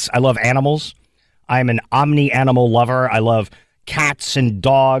pets. I love animals. I'm an omni-animal lover. I love cats and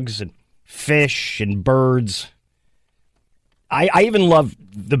dogs and fish and birds. I even love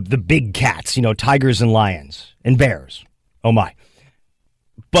the big cats, tigers and lions and bears. Oh, my.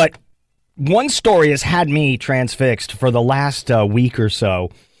 But one story has had me transfixed for the last week or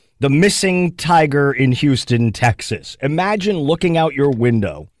so. The missing tiger in Houston, Texas. Imagine looking out your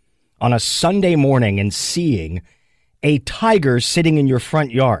window on a Sunday morning and seeing a tiger sitting in your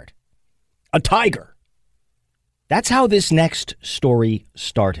front yard. A tiger. That's how this next story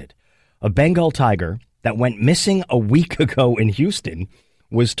started. A Bengal tiger that went missing a week ago in Houston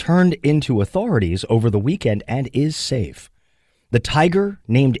was turned into authorities over the weekend and is safe. The tiger,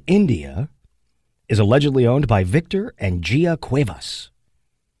 named India, is allegedly owned by Victor and Gia Cuevas,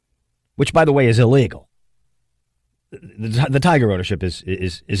 which, by the way, is illegal. The tiger ownership is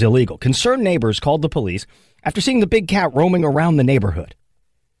illegal. Concerned neighbors called the police after seeing the big cat roaming around the neighborhood.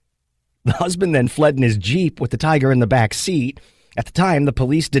 The husband then fled in his Jeep with the tiger in the back seat. At the time, the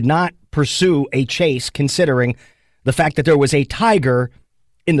police did not pursue a chase, considering the fact that there was a tiger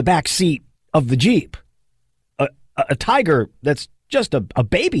in the back seat of the Jeep. A tiger that's just a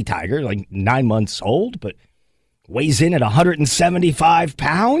baby tiger, like 9 months old, but weighs in at 175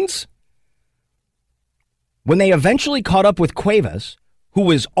 pounds. When they eventually caught up with Cuevas, who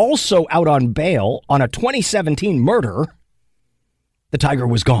was also out on bail on a 2017 murder, the tiger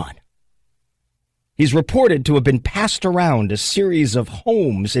was gone. He's reported to have been passed around a series of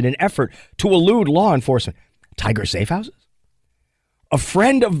homes in an effort to elude law enforcement. Tiger safe houses? A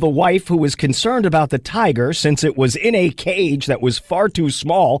friend of the wife who was concerned about the tiger since it was in a cage that was far too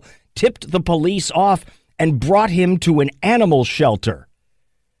small tipped the police off and brought him to an animal shelter.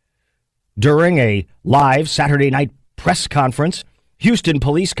 During a live Saturday night press conference, Houston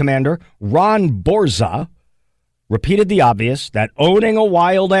Police Commander Ron Borza repeated the obvious, that owning a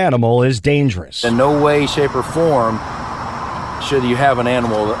wild animal is dangerous. In no way, shape, or form should you have an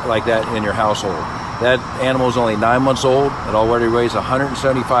animal like that in your household. That animal is only 9 months old. It already weighs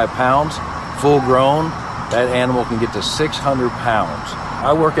 175 pounds, full grown. That animal can get to 600 pounds.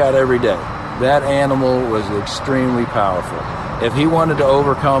 I work out every day. That animal was extremely powerful. If he wanted to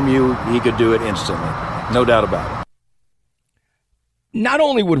overcome you, he could do it instantly. No doubt about it. Not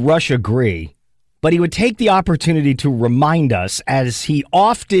only would Rush agree, but he would take the opportunity to remind us, as he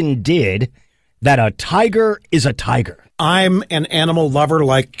often did, that a tiger is a tiger. I'm an animal lover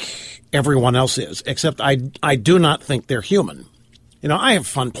like everyone else is, except I do not think they're human. I have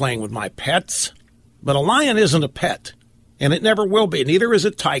fun playing with my pets, but a lion isn't a pet, and it never will be. Neither is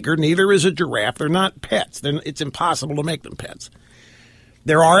a tiger, neither is a giraffe. They're not pets. It's impossible to make them pets.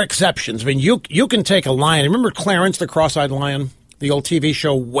 There are exceptions. I mean, you can take a lion. Remember Clarence, the cross-eyed lion? The old TV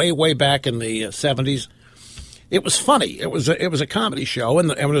show way back in the 70s. It was funny. It was a comedy show, and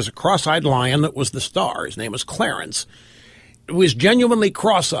it was a cross-eyed lion that was the star. His name was Clarence. It was genuinely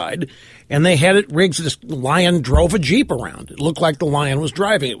cross-eyed, and they had it rigged so this lion drove a Jeep around. It looked like the lion was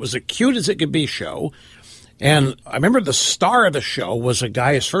driving. It was as cute as it could be show. And I remember the star of the show was a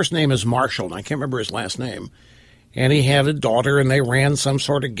guy, his first name is Marshall, and I can't remember his last name. And he had a daughter, and they ran some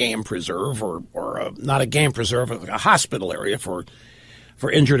sort of game preserve, or not a game preserve, a hospital area for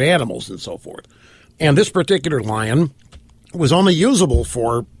injured animals and so forth. And this particular lion was only usable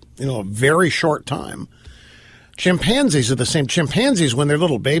for, a very short time. Chimpanzees are the same. Chimpanzees, when they're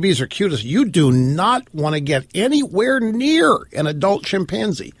little babies, are cute as you do not want to get anywhere near an adult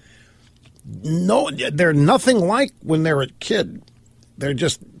chimpanzee. No, they're nothing like when they're a kid. They're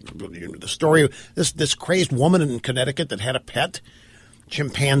just the story of this crazed woman in Connecticut that had a pet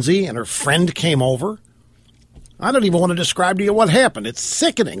chimpanzee, and her friend came over. I don't even want to describe to you what happened. It's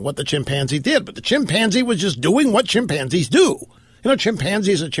sickening what the chimpanzee did, but the chimpanzee was just doing what chimpanzees do.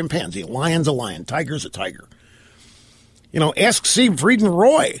 Chimpanzee's a chimpanzee, a lion's a lion, tiger's a tiger. Ask Siegfried and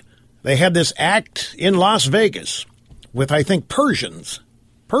Roy. They had this act in Las Vegas with, I think,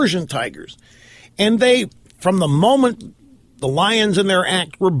 Persian tigers. And they, from the moment the lions in their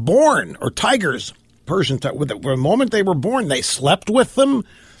act were born, or tigers, the moment they were born, they slept with them.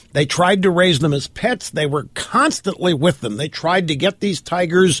 They tried to raise them as pets. They were constantly with them. They tried to get these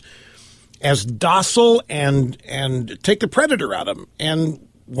tigers as docile and take the predator out of them. And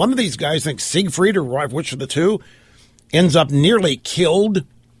one of these guys, I think Siegfried or Roy, which of the two, ends up nearly killed.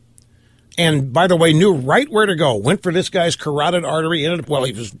 And, by the way, knew right where to go. Went for this guy's carotid artery. He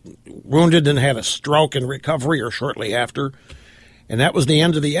was wounded and had a stroke in recovery or shortly after. And that was the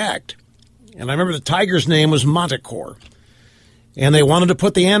end of the act. And I remember the tiger's name was Montecore. And they wanted to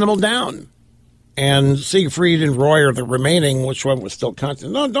put the animal down. And Siegfried and Roy are the remaining, which one was still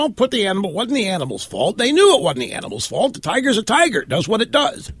constant. No, don't put the animal. It wasn't the animal's fault. They knew it wasn't the animal's fault. The tiger's a tiger. It does what it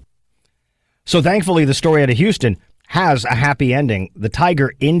does. So thankfully, the story out of Houston has a happy ending. The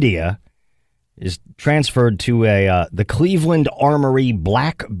tiger India is transferred to the Cleveland Armory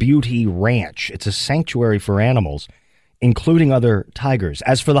Black Beauty Ranch. It's a sanctuary for animals, including other tigers.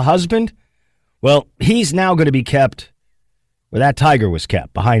 As for the husband, well, he's now going to be kept where that tiger was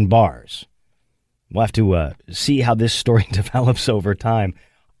kept, behind bars. We'll have to see how this story develops over time.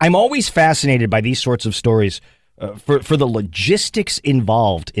 I'm always fascinated by these sorts of stories for the logistics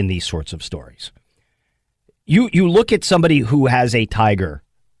involved in these sorts of stories. You look at somebody who has a tiger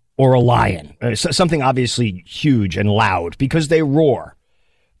or a lion, something obviously huge and loud because they roar.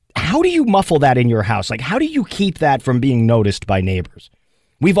 How do you muffle that in your house? Like, how do you keep that from being noticed by neighbors?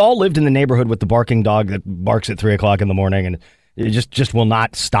 We've all lived in the neighborhood with the barking dog that barks at 3 o'clock in the morning and it just will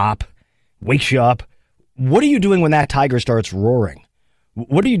not stop, wakes you up. What are you doing when that tiger starts roaring?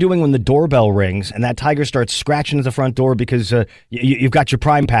 What are you doing when the doorbell rings and that tiger starts scratching at the front door because you've got your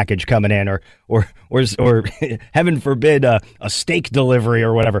Prime package coming in, or heaven forbid a steak delivery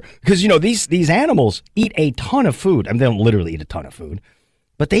or whatever? Because these animals eat a ton of food. I mean, they don't literally eat a ton of food,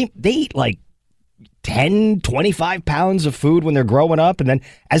 but they eat like 10, 25 pounds of food when they're growing up, and then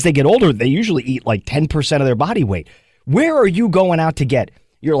as they get older, they usually eat like 10% of their body weight. Where are you going out to get?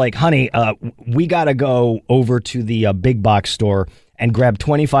 You're like, honey, we got to go over to the big box store and grab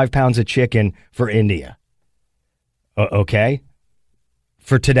 25 pounds of chicken for India. Okay?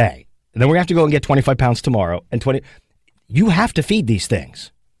 For today. And then we're going to have to go and get 25 pounds tomorrow. And you have to feed these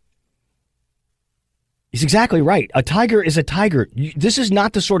things. He's exactly right. A tiger is a tiger. This is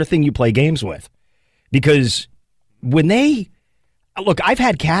not the sort of thing you play games with. Because when look, I've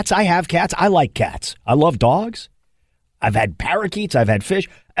had cats. I have cats. I like cats. I love dogs. I've had parakeets. I've had fish.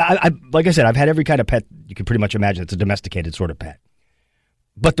 Like I said, I've had every kind of pet you can pretty much imagine. It's a domesticated sort of pet.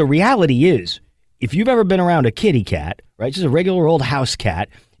 But the reality is, if you've ever been around a kitty cat, right, just a regular old house cat,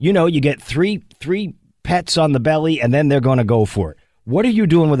 you get three pets on the belly, and then they're going to go for it. What are you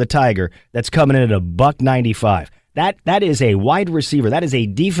doing with a tiger that's coming in at $195? That is a wide receiver. That is a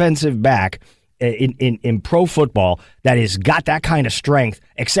defensive back in pro football that has got that kind of strength,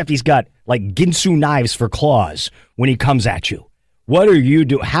 except he's got like Ginsu knives for claws when he comes at you. What are you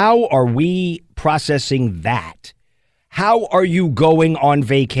doing? How are we processing that? How are you going on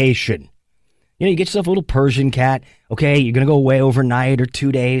vacation? You get yourself a little Persian cat. Okay, you're going to go away overnight or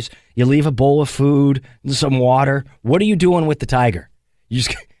 2 days. You leave a bowl of food and some water. What are you doing with the tiger? You're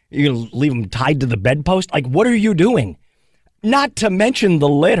going to leave him tied to the bedpost? Like, what are you doing? Not to mention the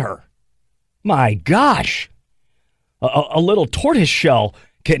litter. My gosh. A little tortoise shell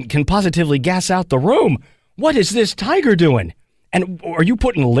can positively gas out the room. What is this tiger doing? And are you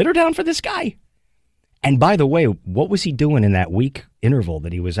putting litter down for this guy? And by the way, what was he doing in that week interval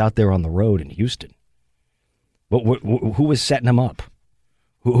that he was out there on the road in Houston? Who was setting him up?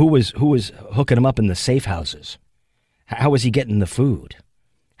 Who was hooking him up in the safe houses? How was he getting the food?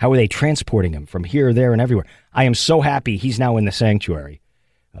 How were they transporting him from here, there, and everywhere? I am so happy he's now in the sanctuary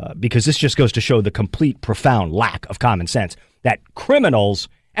because this just goes to show the complete, profound lack of common sense that criminals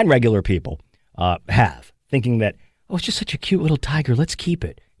and regular people have, thinking that, oh, it's just such a cute little tiger. Let's keep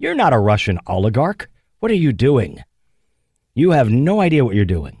it. You're not a Russian oligarch. What are you doing? You have no idea what you're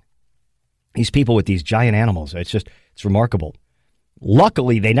doing. These people with these giant animals, it's remarkable.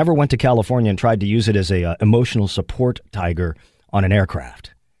 Luckily, they never went to California and tried to use it as a emotional support tiger on an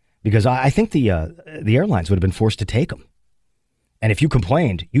aircraft, because I think the airlines would have been forced to take them. And if you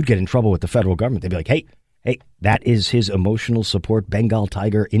complained, you'd get in trouble with the federal government. They'd be like, hey, that is his emotional support Bengal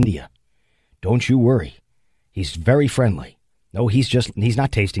tiger, India. Don't you worry. He's very friendly. No, he's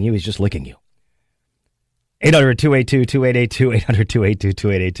not tasting you. He's just licking you. 800-282-2882,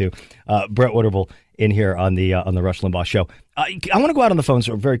 800-282-2882. Brett Wooderble in here on the Rush Limbaugh Show. I want to go out on the phone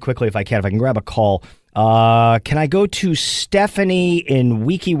very quickly if I can grab a call. Can I go to Stephanie in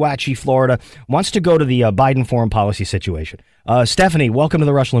Weeki Wachee, Florida? Wants to go to the Biden foreign policy situation. Stephanie, welcome to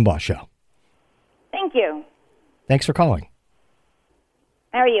the Rush Limbaugh Show. Thank you. Thanks for calling.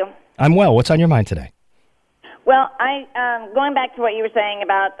 How are you? I'm well. What's on your mind today? Well, going back to what you were saying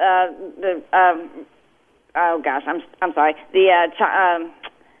about I'm sorry.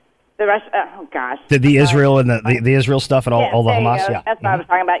 The Russia. Oh gosh. The Israel and the Israel stuff and all the Hamas. Yeah, that's what I was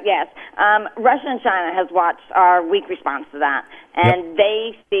talking about. Yes, Russia and China has watched our weak response to that, and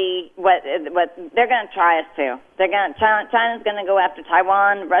they see what they're going to try us to. China's going to go after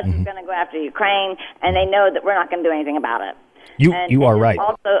Taiwan. Russia's going to go after Ukraine, and they know that we're not going to do anything about it. You are right.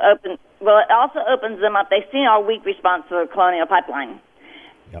 It also opens them up. They've seen our weak response to the Colonial Pipeline.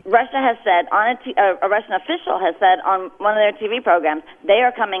 Yep. Russia has said, a Russian official has said on one of their TV programs, they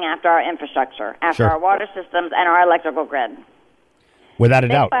are coming after our infrastructure, after our water systems and our electrical grid. Without a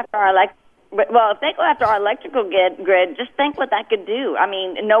doubt. If they go after our electrical grid, just think what that could do. I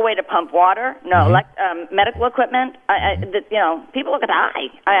mean, no way to pump water, medical equipment. People are going to die.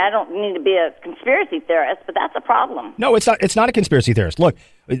 I don't need to be a conspiracy theorist, but that's a problem. No, it's not. It's not a conspiracy theorist. Look,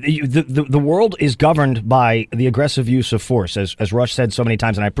 the world is governed by the aggressive use of force, as Rush said so many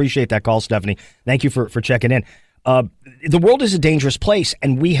times, and I appreciate that call, Stephanie. Thank you for checking in. The world is a dangerous place,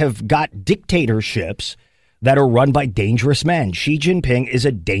 and we have got dictatorships that are run by dangerous men. Xi Jinping is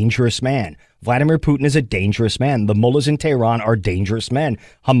a dangerous man. Vladimir Putin is a dangerous man. The mullahs in Tehran are dangerous men.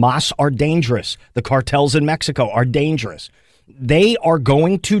 Hamas are dangerous. The cartels in Mexico are dangerous. They are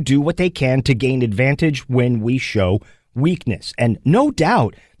going to do what they can to gain advantage when we show weakness. And no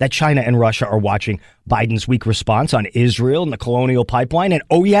doubt that China and Russia are watching Biden's weak response on Israel and the Colonial Pipeline and,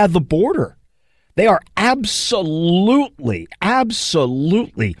 the border. They are absolutely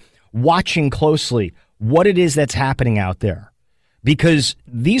watching closely what it is that's happening out there, because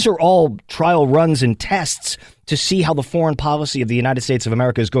these are all trial runs and tests to see how the foreign policy of the United States of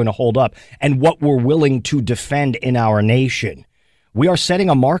America is going to hold up and what we're willing to defend in our nation. We are setting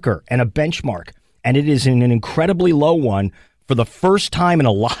a marker and a benchmark, and it is an incredibly low one for the first time in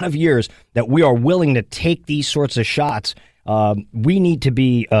a lot of years that we are willing to take these sorts of shots. We need to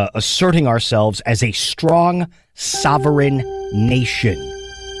be asserting ourselves as a strong, sovereign nation.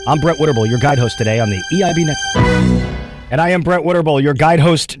 I'm Brett Wooderble, your guide host today on the EIB Network. And I am Brett Wooderble, your guide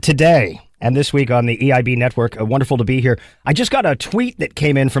host today and this week on the EIB Network. Wonderful to be here. I just got a tweet that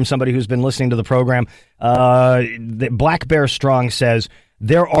came in from somebody who's been listening to the program. Black Bear Strong says,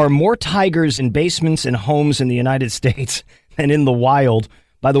 there are more tigers in basements and homes in the United States than in the wild.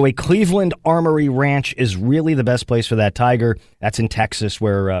 By the way, Cleveland Armory Ranch is really the best place for that tiger. That's in Texas,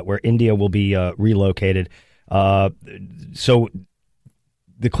 where India will be relocated. So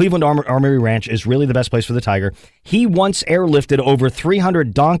the Cleveland Armory Ranch is really the best place for the tiger. He once airlifted over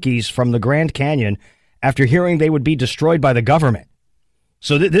 300 donkeys from the Grand Canyon after hearing they would be destroyed by the government.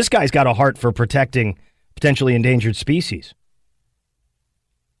 So this guy's got a heart for protecting potentially endangered species.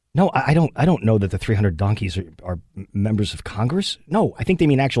 No, I don't know that the 300 donkeys are members of Congress. No, I think they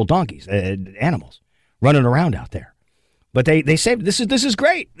mean actual donkeys, animals running around out there. But they say this is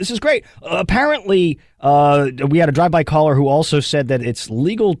great. This is great. Apparently, we had a drive-by caller who also said that it's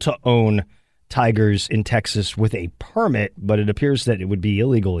legal to own tigers in Texas with a permit, but it appears that it would be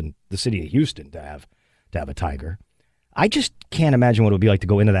illegal in the city of Houston to have a tiger. I just can't imagine what it would be like to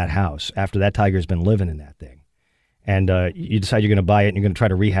go into that house after that tiger's been living in that thing, and you decide you're going to buy it and you're going to try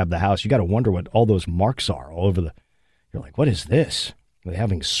to rehab the house. You got to wonder what all those marks are all over the. You're like, what is this? Are they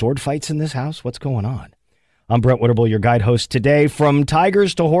having sword fights in this house? What's going on? I'm Brett Wooderble, your guide host today. From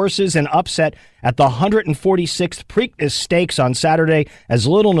tigers to horses, an upset at the 146th Preakness Stakes on Saturday, as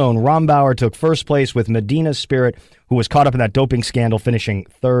little-known Rombauer took first place with Medina's Spirit, who was caught up in that doping scandal, finishing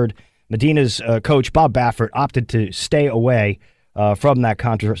third. Medina's coach, Bob Baffert, opted to stay away from that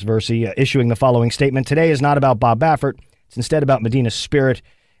controversy, issuing the following statement. Today is not about Bob Baffert. It's instead about Medina's Spirit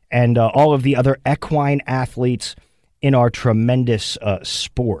and all of the other equine athletes in our tremendous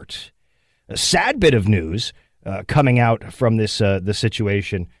sport. A sad bit of news coming out from this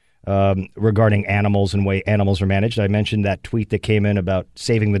situation regarding animals and way animals are managed. I mentioned that tweet that came in about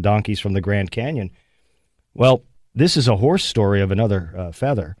saving the donkeys from the Grand Canyon. Well, this is a horse story of another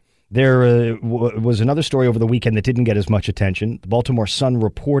feather. There was another story over the weekend that didn't get as much attention. The Baltimore Sun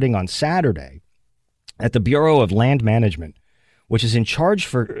reporting on Saturday that the Bureau of Land Management, which is in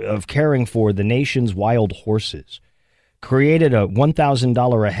charge of caring for the nation's wild horses, created a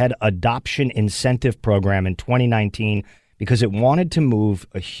 $1,000 a head adoption incentive program in 2019 because it wanted to move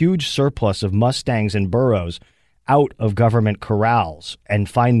a huge surplus of Mustangs and burros out of government corrals and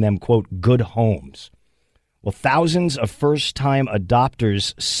find them, quote, good homes. Well, thousands of first-time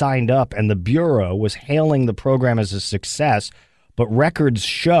adopters signed up, and the Bureau was hailing the program as a success, but records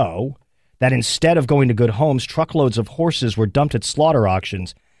show that instead of going to good homes, truckloads of horses were dumped at slaughter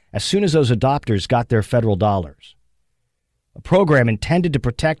auctions as soon as those adopters got their federal dollars. A program intended to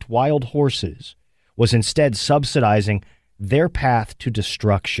protect wild horses was instead subsidizing their path to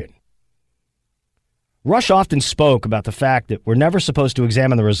destruction. Rush often spoke about the fact that we're never supposed to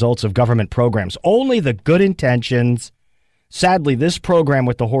examine the results of government programs, only the good intentions. Sadly, this program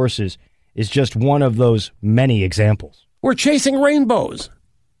with the horses is just one of those many examples. We're chasing rainbows.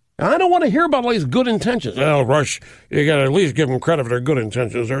 I don't want to hear about all these good intentions. Well, Rush, you got to at least give them credit for their good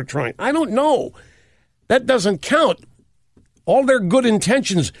intentions. They're trying. I don't know. That doesn't count. All their good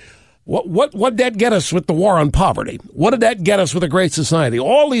intentions. What'd that get us with the war on poverty? What did that get us with a great society?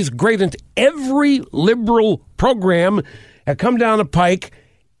 All these every liberal program had come down the pike.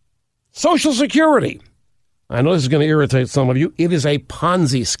 Social Security. I know this is going to irritate some of you. It is a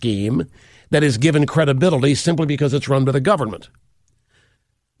Ponzi scheme that is given credibility simply because it's run by the government.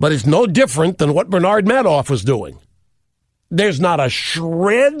 But it's no different than what Bernard Madoff was doing. There's not a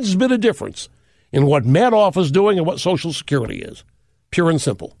shred's bit of difference in what Madoff is doing and what Social Security is. Pure and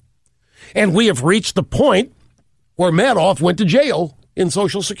simple. And we have reached the point where Madoff went to jail in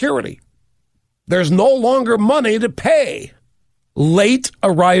Social Security. There's no longer money to pay late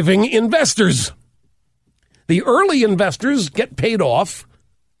arriving investors. The early investors get paid off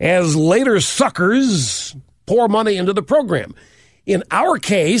as later suckers pour money into the program. In our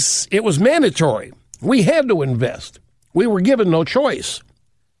case, it was mandatory. We had to invest. We were given no choice.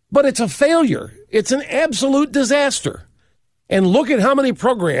 But it's a failure. It's an absolute disaster. And look at how many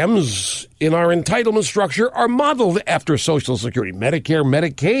programs in our entitlement structure are modeled after Social Security, Medicare,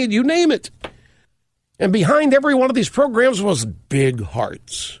 Medicaid, you name it. And behind every one of these programs was big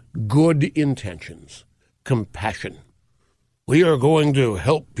hearts, good intentions, compassion. We are going to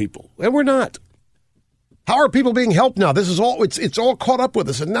help people. And we're not. How are people being helped now? This is all, it's all caught up with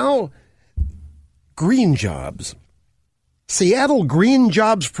us. And now, green jobs. Seattle Green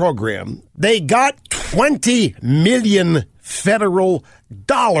Jobs Program, they got $20 million federal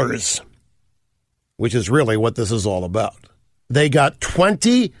dollars, which is really what this is all about. They got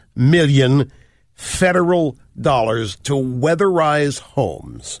 $20 million federal dollars to weatherize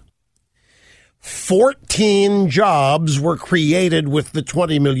homes. 14 jobs were created with the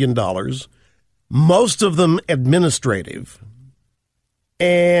 $20 million, most of them administrative,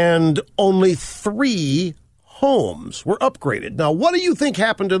 and only 3 homes were upgraded. Now, what do you think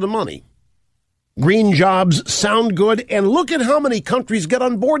happened to the money? Green jobs sound good, and look at how many countries get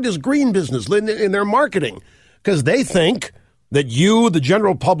on board this green business in their marketing, because they think that you, the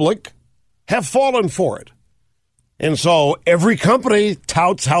general public, have fallen for it. And so every company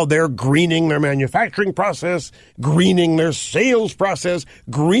touts how they're greening their manufacturing process, greening their sales process,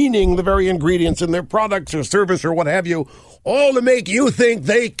 greening the very ingredients in their products or service or what have you, all to make you think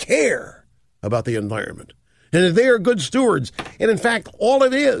they care about the environment and that they are good stewards. And in fact, all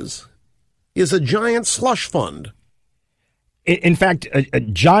it is a giant slush fund. In fact,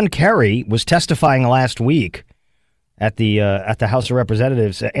 John Kerry was testifying last week at the House of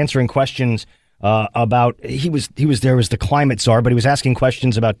Representatives, answering questions about he was there as the climate czar, but he was asking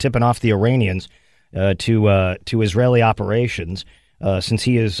questions about tipping off the Iranians to Israeli operations, since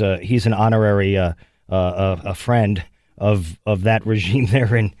he's an honorary a friend of that regime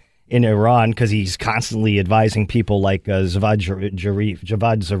there in Iran, because he's constantly advising people like Javad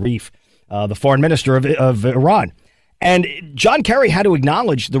Zarif, the foreign minister of Iran. And John Kerry had to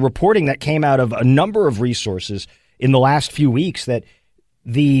acknowledge the reporting that came out of a number of resources in the last few weeks that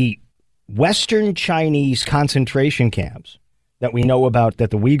the Western Chinese concentration camps that we know about, that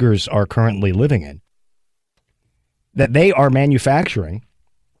the Uyghurs are currently living in, that they are manufacturing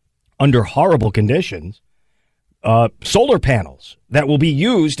under horrible conditions solar panels that will be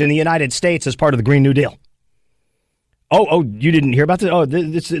used in the United States as part of the Green New Deal. Oh, you didn't hear about this? Oh,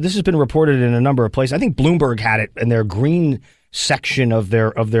 this has been reported in a number of places. I think Bloomberg had it in their green section of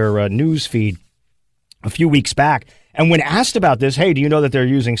their news feed a few weeks back. And when asked about this, hey, do you know that they're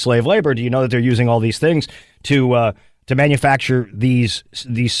using slave labor? Do you know that they're using all these things to manufacture these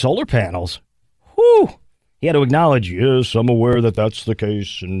solar panels? Whew, He had to acknowledge, yes, I'm aware that that's the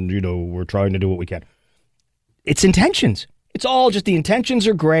case, and, we're trying to do what we can. It's intentions. It's all just the intentions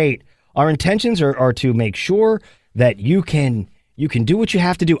are great. Our intentions are to make sure that you can do what you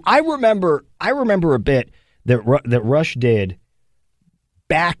have to do. I remember a bit that Rush did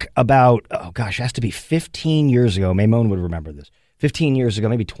back about, it has to be 15 years ago. Maimone would remember this. 15 years ago,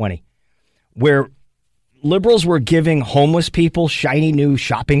 maybe 20, where liberals were giving homeless people shiny new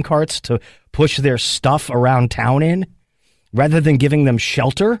shopping carts to push their stuff around town in rather than giving them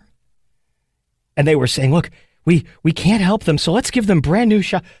shelter. And they were saying, look, we can't help them, so let's give them brand new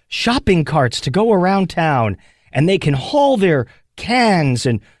shopping carts to go around town, and they can haul their cans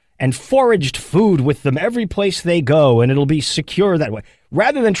and foraged food with them every place they go, and it'll be secure that way.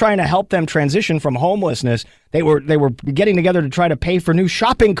 Rather than trying to help them transition from homelessness, they were getting together to try to pay for new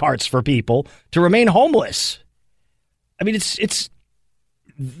shopping carts for people to remain homeless. I mean, it's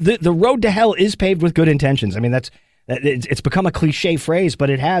the road to hell is paved with good intentions. I mean, it's become a cliche phrase, but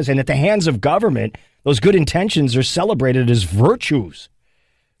it has. And at the hands of government, those good intentions are celebrated as virtues,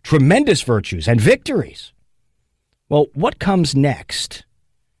 tremendous virtues and victories. Well, what comes next?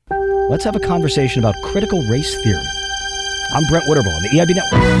 Let's have a conversation about critical race theory. I'm Brent Witterbull on the EIB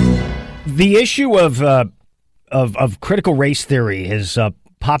Network. The issue of critical race theory is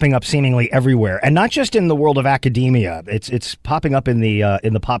popping up seemingly everywhere, and not just in the world of academia. It's popping up in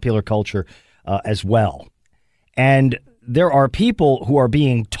the popular culture as well. And there are people who are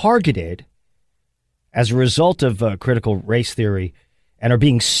being targeted as a result of critical race theory and are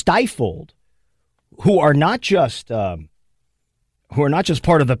being stifled, who are not just part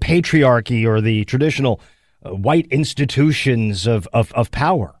of the patriarchy or the traditional white institutions of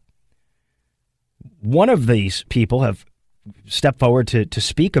power. One of these people have stepped forward to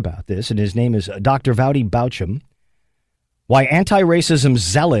speak about this, and his name is Dr. Vowdy Boucham. Why anti-racism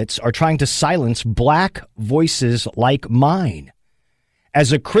zealots are trying to silence black voices like mine.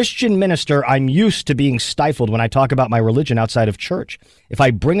 As a Christian minister, I'm used to being stifled when I talk about my religion outside of church. If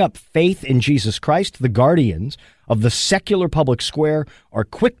I bring up faith in Jesus Christ, the guardians of the secular public square are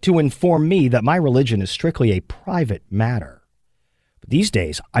quick to inform me that my religion is strictly a private matter. But these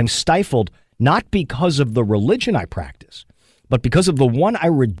days, I'm stifled not because of the religion I practice, but because of the one I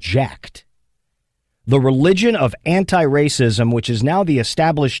reject. The religion of anti-racism, which is now the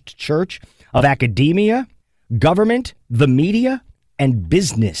established church of academia, government, the media, and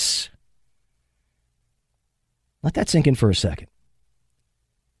business. Let that sink in for a second.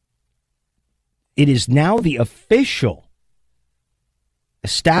 It is now the official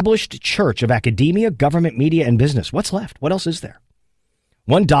established church of academia, government, media, and business. What's left? What else is there?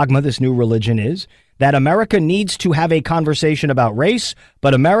 One dogma this new religion is that America needs to have a conversation about race,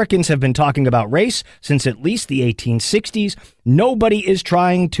 but Americans have been talking about race since at least the 1860s. Nobody is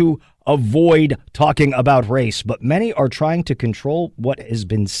trying to avoid talking about race, but many are trying to control what has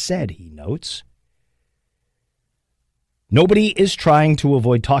been said, he notes. Nobody is trying to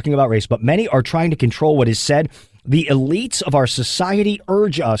avoid talking about race, but many are trying to control what is said. The elites of our society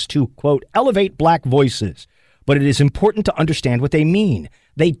urge us to, quote, elevate black voices, but it is important to understand what they mean.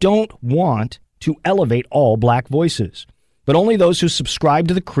 They don't want to elevate all black voices, but only those who subscribe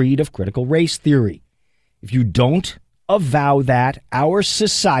to the creed of critical race theory. If you don't avow that, our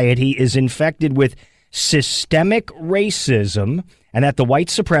society is infected with systemic racism and that the white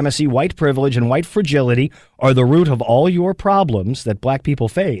supremacy, white privilege, and white fragility are the root of all your problems that black people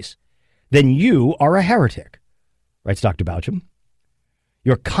face, then you are a heretic, writes Dr. Boucham.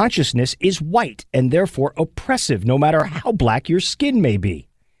 Your consciousness is white and therefore oppressive, no matter how black your skin may be.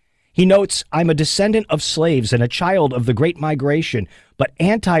 He notes, I'm a descendant of slaves and a child of the Great Migration, but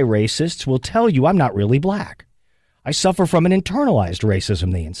anti-racists will tell you I'm not really black. I suffer from an internalized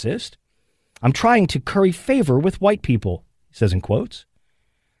racism, they insist. I'm trying to curry favor with white people, he says in quotes.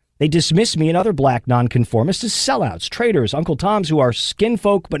 They dismiss me and other black nonconformists as sellouts, traitors, Uncle Toms who are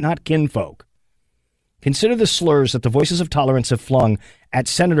skinfolk but not kinfolk. Consider the slurs that the voices of tolerance have flung at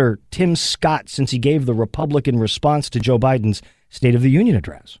Senator Tim Scott since he gave the Republican response to Joe Biden's State of the Union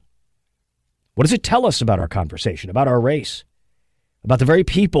address. What does it tell us about our conversation, about our race, about the very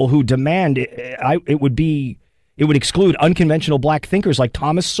people who demand it would exclude unconventional black thinkers like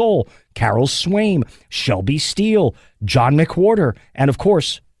Thomas Sowell, Carol Swaim, Shelby Steele, John McWhorter, and, of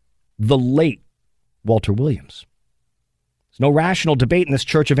course, the late Walter Williams. There's no rational debate in this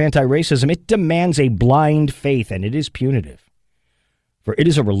church of anti-racism. It demands a blind faith, and it is punitive. For it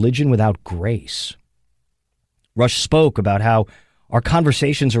is a religion without grace. Rush spoke about how our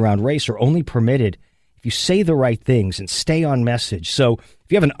conversations around race are only permitted if you say the right things and stay on message. So if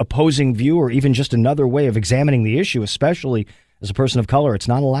you have an opposing view or even just another way of examining the issue, especially as a person of color, it's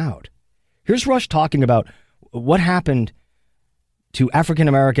not allowed. Here's Rush talking about what happened to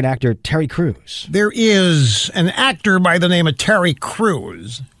African-American actor Terry Crews? There is an actor by the name of Terry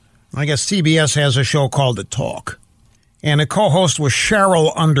Crews. I guess CBS has a show called The Talk. And the co-host was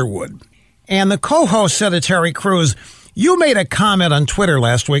Cheryl Underwood. And the co-host said to Terry Crews, you made a comment on Twitter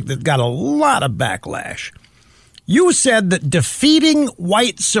last week that got a lot of backlash. You said that defeating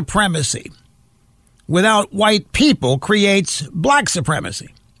white supremacy without white people creates black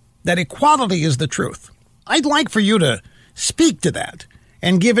supremacy, that equality is the truth. I'd like for you to speak to that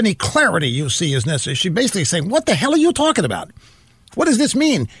and give any clarity you see as necessary. She's basically saying, what the hell are you talking about? What does this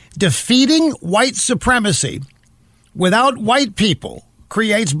mean? Defeating white supremacy without white people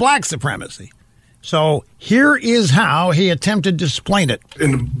creates black supremacy. So here is how he attempted to explain it.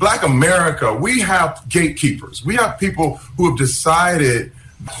 In Black America, we have gatekeepers. We have people who have decided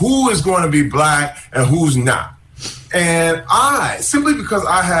who is going to be black and who's not. And I, simply because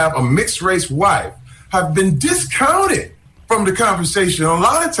I have a mixed race wife, have been discounted from the conversation a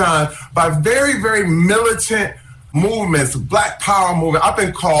lot of times by very, very militant movements, Black Power movement. I've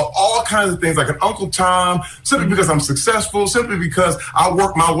been called all kinds of things like an Uncle Tom, simply because I'm successful, simply because I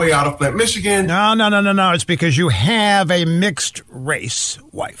work my way out of Flint, Michigan. No. It's because you have a mixed race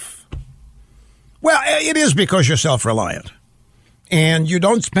wife. Well, it is because you're self-reliant. And you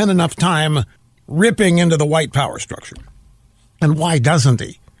don't spend enough time ripping into the white power structure. And why doesn't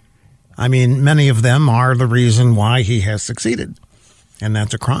he? I mean, many of them are the reason why he has succeeded. And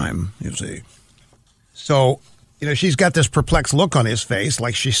that's a crime, you see. So, she's got this perplexed look on his face,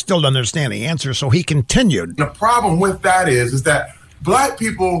 like she still doesn't understand the answer, so he continued. The problem with that is that black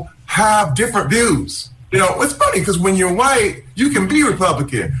people have different views. It's funny because when you're white, you can be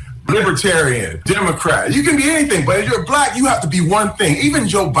Republican, Libertarian, Democrat. You can be anything, but if you're black, you have to be one thing. Even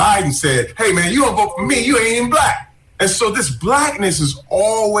Joe Biden said, hey, man, you don't vote for me, you ain't even black. And so this blackness is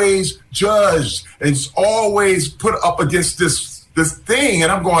always judged and it's always put up against this thing.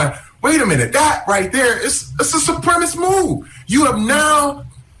 And I'm going, wait a minute, that right there it's a supremacist move. You have now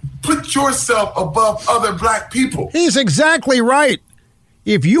put yourself above other black people. He's exactly right.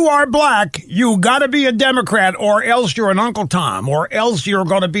 If you are black, you got to be a Democrat or else you're an Uncle Tom or else you're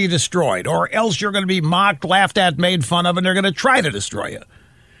going to be destroyed or else you're going to be mocked, laughed at, made fun of, and they're going to try to destroy you.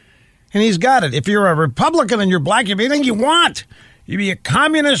 And he's got it. If you're a Republican and you're black, you be anything you want. You be a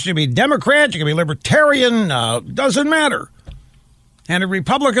communist, you be Democrat, you can be libertarian, doesn't matter. And the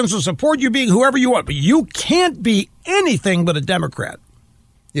Republicans will support you being whoever you want. But you can't be anything but a Democrat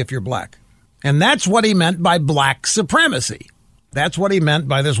if you're black. And that's what he meant by black supremacy. That's what he meant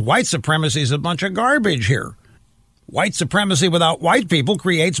by this white supremacy is a bunch of garbage here. White supremacy without white people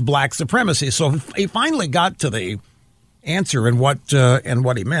creates black supremacy. So he finally got to the answer and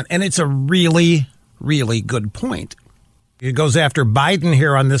what he meant. And it's a really, really good point. He goes after Biden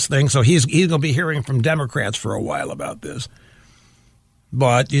here on this thing, so he's going to be hearing from Democrats for a while about this.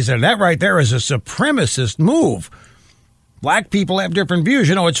 But he said that right there is a supremacist move. Black people have different views.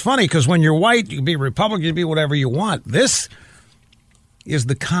 It's funny because when you're white, you can be Republican, you can be whatever you want. This is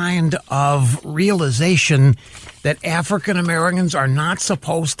the kind of realization that African Americans are not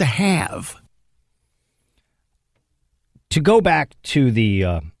supposed to have. To go back to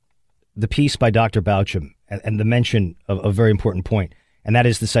the piece by Dr. Boucham and the mention of a very important point, and that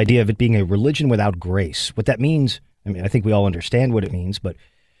is this idea of it being a religion without grace. What that means, I think we all understand what it means, but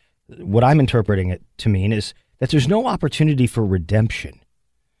what I'm interpreting it to mean is that there's no opportunity for redemption.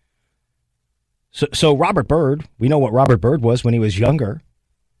 So Robert Byrd, we know what Robert Byrd was when he was younger.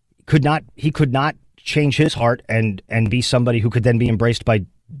 He could not change his heart and be somebody who could then be embraced by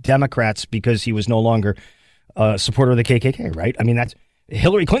Democrats because he was no longer a supporter of the KKK, right? That's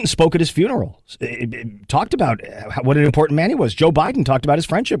Hillary Clinton spoke at his funeral, it talked about what an important man he was. Joe Biden talked about his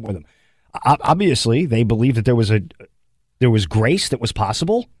friendship with him. Obviously, they believed that there was grace that was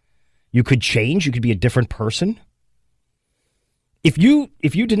possible. You could change. You could be a different person. If you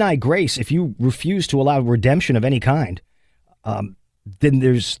deny grace, if you refuse to allow redemption of any kind, then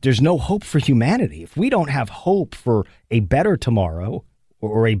there's no hope for humanity. If we don't have hope for a better tomorrow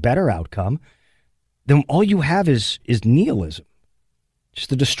or a better outcome, then all you have is nihilism, just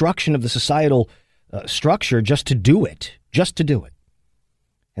the destruction of the societal structure just to do it.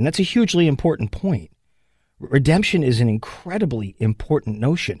 And that's a hugely important point. Redemption is an incredibly important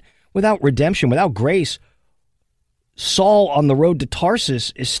notion. Without redemption, without grace, Saul on the road to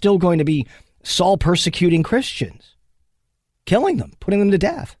Tarsus is still going to be Saul persecuting Christians, killing them, putting them to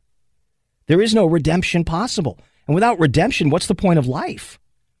death. There is no redemption possible. And without redemption, what's the point of life?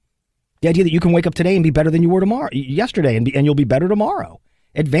 The idea that you can wake up today and be better than you were yesterday, and you'll be better tomorrow.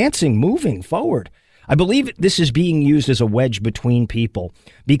 Advancing, moving forward. I believe this is being used as a wedge between people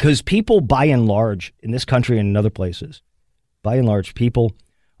because people, by and large, in this country and in other places, by and large, people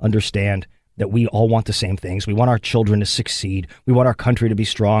understand that we all want the same things. We want our children to succeed. We want our country to be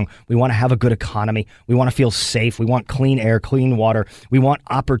strong. We want to have a good economy. We want to feel safe. We want clean air, clean water. We want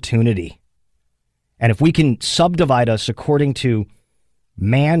opportunity. And if we can subdivide us according to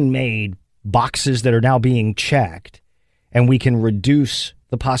man-made boxes that are now being checked, and we can reduce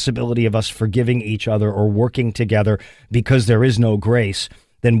the possibility of us forgiving each other or working together because there is no grace,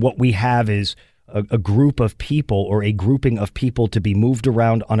 then what we have is a group of people or a grouping of people to be moved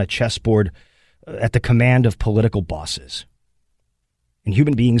around on a chessboard at the command of political bosses. And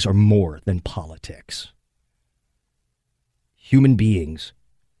human beings are more than politics. Human beings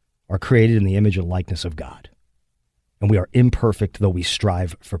are created in the image and likeness of God. And we are imperfect, though we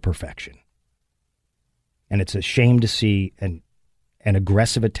strive for perfection. And it's a shame to see an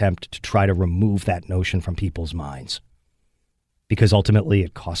aggressive attempt to try to remove that notion from people's minds, because ultimately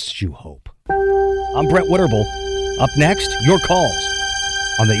it costs you hope. I'm Brett Witterbull. Up next, your calls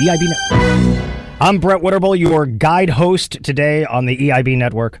on the EIB Network. I'm Brett Witterbull, your guide host today on the EIB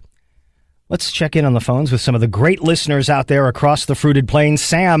Network. Let's check in on the phones with some of the great listeners out there across the fruited plains.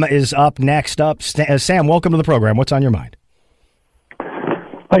 Sam is up next up. Sam, welcome to the program. What's on your mind?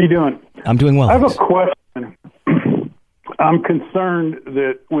 How you doing? I'm doing well. I have a question. I'm concerned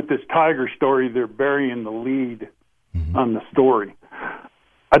that with this tiger story, they're burying the lead on the story.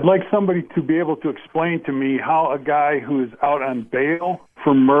 I'd like somebody to be able to explain to me how a guy who is out on bail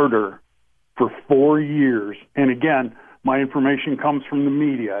for murder for 4 years, and again, my information comes from the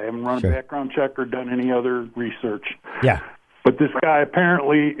media. I haven't run a background check or done any other research. Yeah. But this guy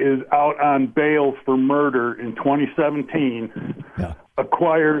apparently is out on bail for murder in 2017,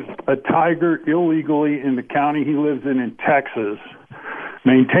 acquires a tiger illegally in the county he lives in Texas,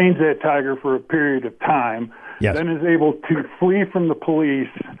 maintains that tiger for a period of time, then is able to flee from the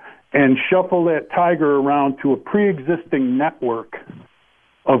police and shuffle that tiger around to a pre-existing network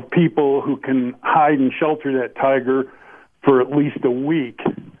of people who can hide and shelter that tiger for at least a week.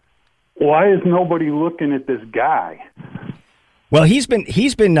 Why is nobody looking at this guy? Well, his bail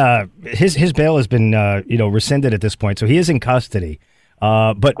has been rescinded at this point, so he is in custody.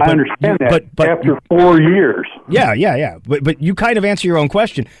 But I understand that. But after 4 years. Yeah. But you kind of answer your own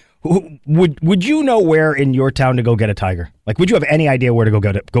question. Would you know where in your town to go get a tiger? Like, would you have any idea where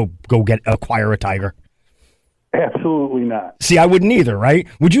to acquire a tiger? Absolutely not. See, I wouldn't either, right?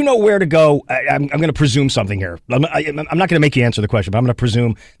 Would you know where to go? I'm going to presume something here. I'm not going to make you answer the question, but I'm going to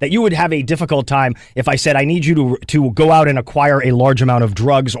presume that you would have a difficult time if I said, I need you to go out and acquire a large amount of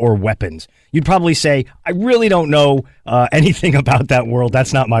drugs or weapons. You'd probably say, I really don't know anything about that world.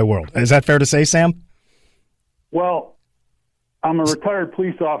 That's not my world. Is that fair to say, Sam? Well, I'm a retired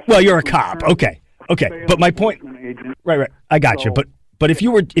police officer. Well, you're a cop. Okay. But my point, right. I got you. But if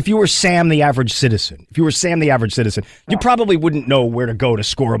you were Sam, the average citizen, you probably wouldn't know where to go to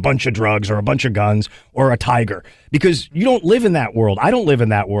score a bunch of drugs or a bunch of guns or a tiger, because you don't live in that world. I don't live in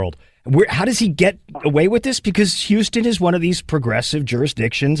that world. How does he get away with this? Because Houston is one of these progressive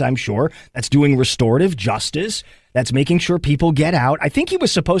jurisdictions, I'm sure, that's doing restorative justice, that's making sure people get out. I think he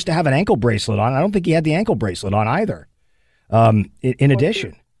was supposed to have an ankle bracelet on. I don't think he had the ankle bracelet on either. In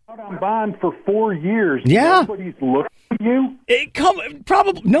addition. Out on bond for 4 years. Yeah. Nobody's looking at you?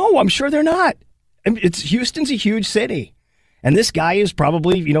 Probably. No, I'm sure they're not. Houston's a huge city. And this guy is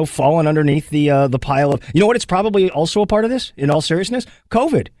probably, fallen underneath the pile of, you know what? It's probably also a part of this, in all seriousness,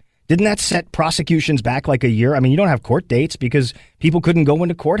 COVID. Didn't that set prosecutions back like a year? I mean, you don't have court dates because people couldn't go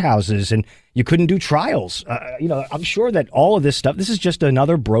into courthouses and you couldn't do trials. I'm sure that all of this stuff, this is just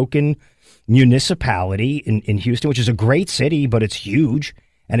another broken municipality in Houston, which is a great city, but it's huge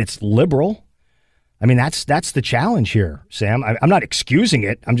and it's liberal. I mean, that's the challenge here, Sam. I'm not excusing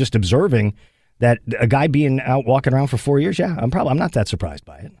it. I'm just observing that a guy being out walking around for 4 years. Yeah, I'm not that surprised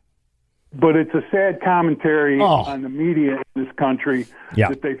by it. But it's a sad commentary on the media in this country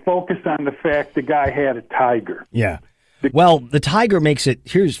that they focus on the fact the guy had a tiger. Yeah. Well, the tiger makes it,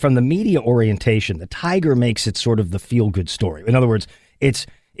 here's from the media orientation, the tiger makes it sort of the feel-good story. In other words, it's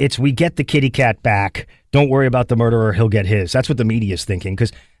we get the kitty cat back. Don't worry about the murderer. He'll get his. That's what the media is thinking,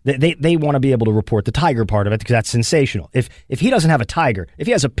 because they want to be able to report the tiger part of it, because that's sensational. If he doesn't have a tiger, if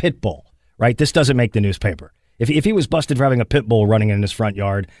he has a pit bull, right, this doesn't make the newspaper. If he was busted for having a pit bull running in his front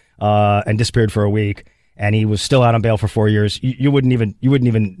yard and disappeared for a week, and he was still out on bail for 4 years, you wouldn't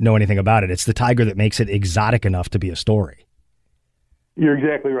even know anything about it. It's the tiger that makes it exotic enough to be a story. You're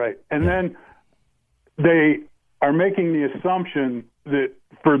exactly right. And then they are making the assumption that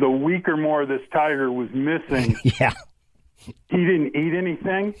for the week or more this tiger was missing, he didn't eat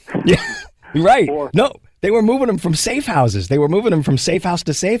anything. Yeah. Right. No, they were moving them from safe houses. They were moving them from safe house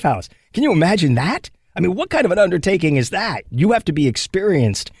to safe house. Can you imagine that? I mean, what kind of an undertaking is that? You have to be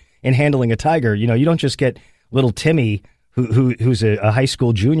experienced in handling a tiger. You know, you don't just get little Timmy, who's a high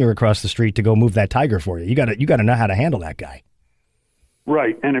school junior across the street, to go move that tiger for you. You got to know how to handle that guy.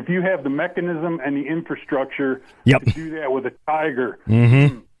 Right, and if you have the mechanism and the infrastructure to do that with a tiger,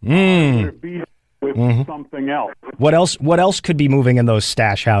 be with something else. What else could be moving in those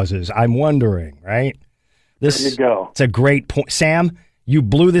stash houses? I'm wondering, right? There you go. It's a great point. Sam, you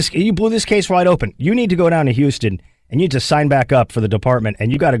blew this case wide open. You need to go down to Houston and you need to sign back up for the department,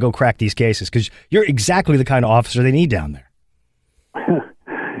 and you got to go crack these cases because you're exactly the kind of officer they need down there.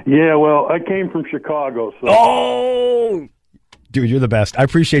 Yeah, well, I came from Chicago. So. Oh! Dude, you're the best. I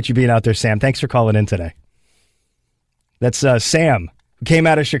appreciate you being out there, Sam. Thanks for calling in today. That's Sam, who came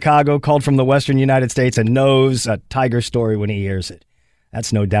out of Chicago, called from the western United States, and knows a tiger story when he hears it.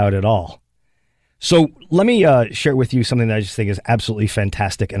 That's no doubt at all. So let me share with you something that I just think is absolutely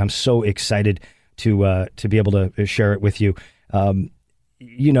fantastic, and I'm so excited to be able to share it with you.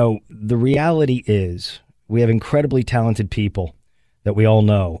 You know, the reality is we have incredibly talented people that we all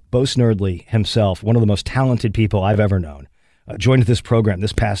know. Bo Snerdley himself, one of the most talented people I've ever known, joined this program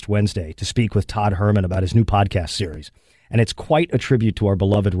this past Wednesday to speak with Todd Herman about his new podcast series. And it's quite a tribute to our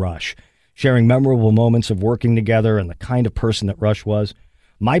beloved Rush, sharing memorable moments of working together and the kind of person that Rush was.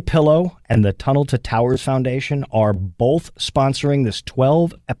 MyPillow and the Tunnel to Towers Foundation are both sponsoring this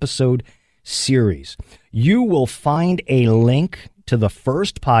 12-episode series. You will find a link to the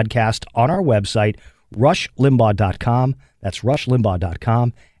first podcast on our website, rushlimbaugh.com. That's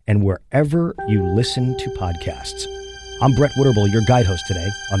rushlimbaugh.com, and wherever you listen to podcasts. I'm Brett Witterbull, your guide host today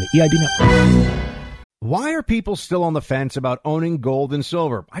on the EIB Network. Why are people still on the fence about owning gold and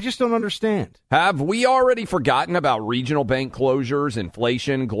silver? I just don't understand. Have we already forgotten about regional bank closures,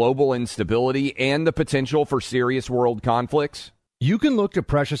 inflation, global instability, and the potential for serious world conflicts? You can look to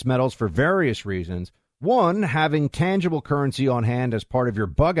precious metals for various reasons. 1, having tangible currency on hand as part of your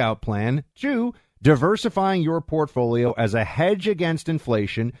bug-out plan. 2, diversifying your portfolio as a hedge against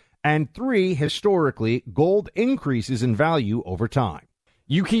inflation. And 3, historically, gold increases in value over time.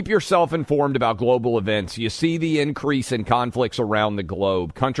 You keep yourself informed about global events. You see the increase in conflicts around the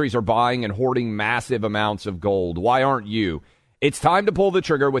globe. Countries are buying and hoarding massive amounts of gold. Why aren't you? It's time to pull the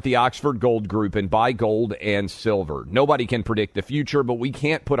trigger with the Oxford Gold Group and buy gold and silver. Nobody can predict the future, but we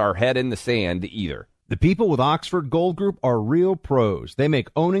can't put our head in the sand either. The people with Oxford Gold Group are real pros. They make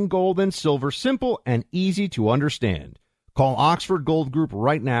owning gold and silver simple and easy to understand. Call Oxford Gold Group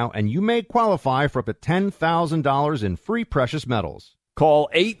right now, and you may qualify for up to $10,000 in free precious metals. Call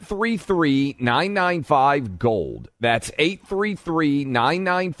 833-995-GOLD. That's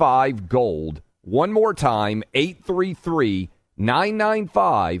 833-995-GOLD. One more time,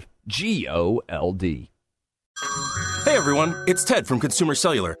 833-995-GOLD. Hey everyone, it's Ted from Consumer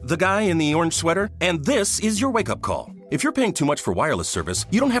Cellular, the guy in the orange sweater, and this is your wake-up call. If you're paying too much for wireless service,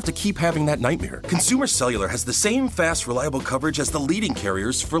 you don't have to keep having that nightmare. Consumer Cellular has the same fast, reliable coverage as the leading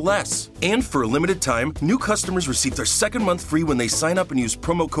carriers for less. And for a limited time, new customers receive their second month free when they sign up and use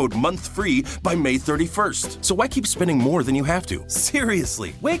promo code MONTHFREE by May 31st. So why keep spending more than you have to?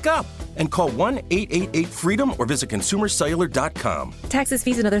 Seriously, wake up and call 1-888-FREEDOM or visit consumercellular.com. Taxes,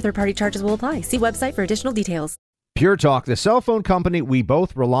 fees, and other third-party charges will apply. See website for additional details. Pure Talk, the cell phone company we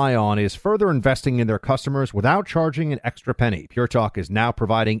both rely on, is further investing in their customers without charging an extra penny. Pure Talk is now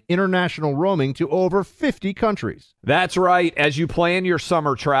providing international roaming to over 50 countries. That's right. As you plan your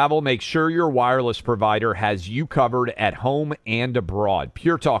summer travel, make sure your wireless provider has you covered at home and abroad.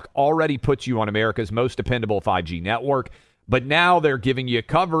 Pure Talk already puts you on America's most dependable 5G network, but now they're giving you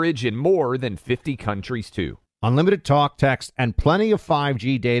coverage in more than 50 countries, too. Unlimited talk, text, and plenty of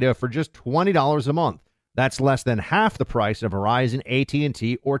 5G data for just $20 a month. That's less than half the price of Verizon,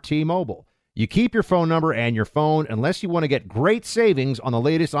 AT&T, or T-Mobile. You keep your phone number and your phone unless you want to get great savings on the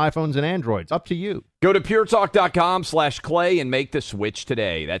latest iPhones and Androids. Up to you. Go to puretalk.com/Clay and make the switch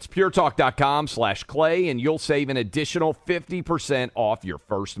today. That's puretalk.com/Clay, and you'll save an additional 50% off your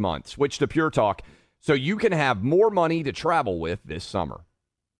first month. Switch to Pure Talk so you can have more money to travel with this summer.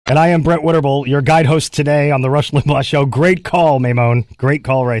 And I am Brent Witterbull, your guide host today on the Rush Limbaugh Show. Great call, Maimone. Great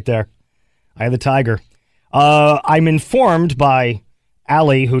call right there. I have the tiger. I'm informed by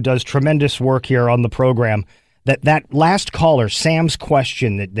Allie, who does tremendous work here on the program, that last caller, Sam's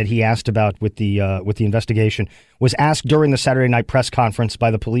question that he asked about with the investigation, was asked during the Saturday night press conference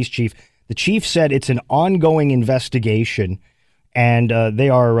by the police chief. The chief said it's an ongoing investigation, and they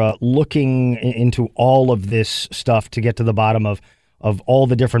are looking into all of this stuff to get to the bottom of of all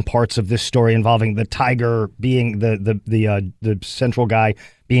the different parts of this story involving the tiger being the central guy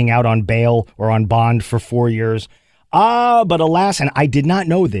being out on bail or on bond for 4 years. But alas, and I did not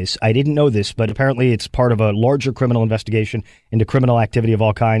know this. I didn't know this, but apparently it's part of a larger criminal investigation into criminal activity of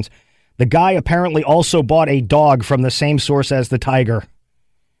all kinds. The guy apparently also bought a dog from the same source as the tiger.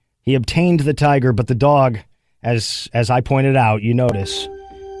 He obtained the tiger, but the dog, as I pointed out, you notice,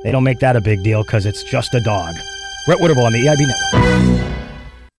 they don't make that a big deal because it's just a dog. Brett Winterble on the EIB Network.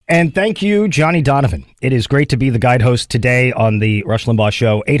 And thank you, Johnny Donovan. It is great to be the guide host today on the Rush Limbaugh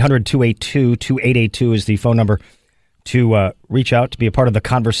Show. 800-282-2882 is the phone number to reach out, to be a part of the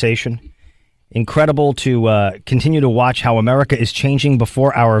conversation. Incredible to continue to watch how America is changing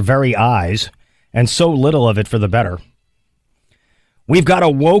before our very eyes, and so little of it for the better. We've got a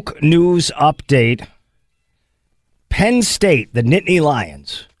woke news update. Penn State, the Nittany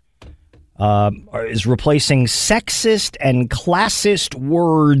Lions, is replacing sexist and classist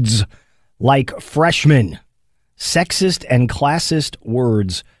words like freshman. Sexist and classist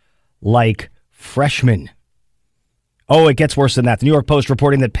words like freshman. Oh, it gets worse than that. The New York Post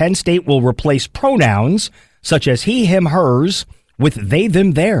reporting that Penn State will replace pronouns such as he, him, hers with they,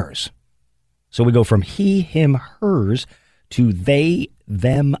 them, theirs. So we go from he, him, hers to they,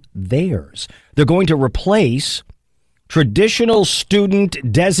 them, theirs. They're going to replace traditional student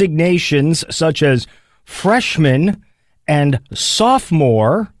designations such as freshman and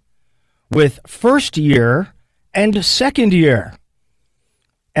sophomore with first year and second year,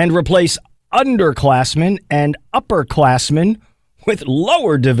 and replace underclassmen and upperclassmen with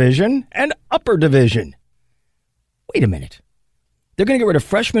lower division and upper division. Wait a minute. They're going to get rid of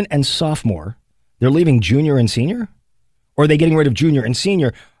freshman and sophomore. They're leaving junior and senior? Or are they getting rid of junior and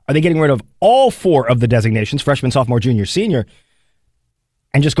senior? Are they getting rid of all four of the designations, freshman, sophomore, junior, senior,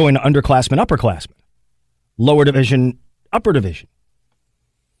 and just going to underclassmen, upperclassmen, lower division, upper division?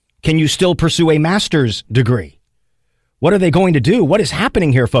 Can you still pursue a master's degree? What are they going to do? What is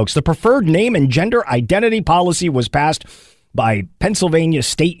happening here, folks? The preferred name and gender identity policy was passed by Pennsylvania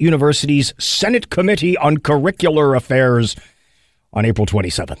State University's Senate Committee on Curricular Affairs on April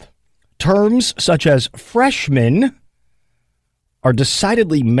 27th. Terms such as freshman are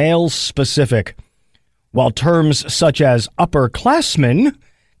decidedly male-specific, while terms such as upperclassmen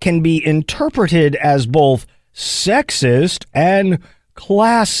can be interpreted as both sexist and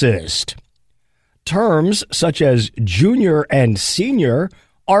classist. Terms such as junior and senior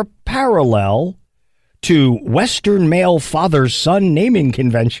are parallel to Western male father-son naming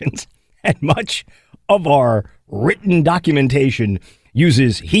conventions, and much of our written documentation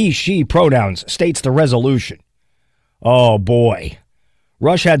uses he-she pronouns, states the resolution. Oh, boy.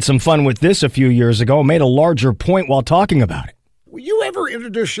 Rush had some fun with this a few years ago, made a larger point while talking about it. Will you ever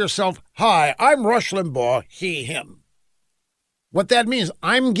introduce yourself? Hi, I'm Rush Limbaugh, he, him. What that means,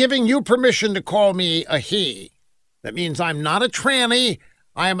 I'm giving you permission to call me a he. That means I'm not a tranny,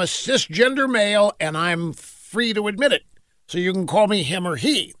 I am a cisgender male, and I'm free to admit it. So you can call me him or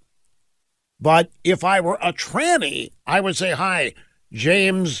he. But if I were a tranny, I would say, hi,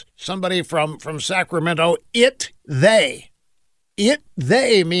 James, somebody from Sacramento, it, they. It,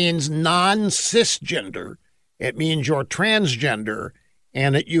 they means non-cisgender. It means you're transgender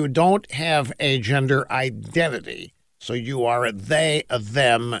and that you don't have a gender identity. So you are a they, a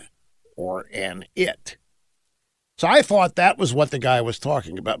them, or an it. So I thought that was what the guy was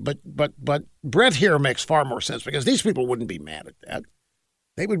talking about. But Brett here makes far more sense because these people wouldn't be mad at that.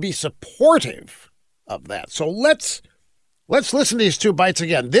 They would be supportive of that. So let's listen to these two bites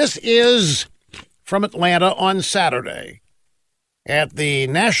again. This is from Atlanta on Saturday at the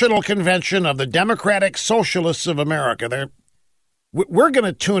National Convention of the Democratic Socialists of America. We're going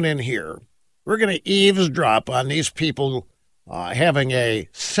to tune in here. We're going to eavesdrop on these people having a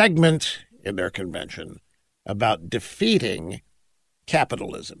segment in their convention about defeating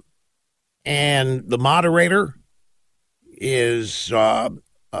capitalism. And the moderator is a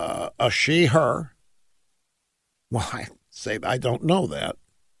she, her. Well, I say I don't know that,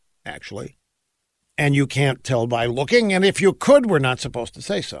 actually. And you can't tell by looking. And if you could, we're not supposed to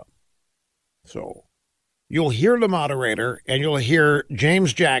say so. So you'll hear the moderator, and you'll hear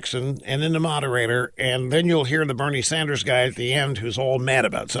James Jackson, and then the moderator, and then you'll hear the Bernie Sanders guy at the end who's all mad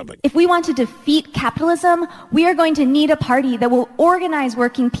about something. If we want to defeat capitalism, we are going to need a party that will organize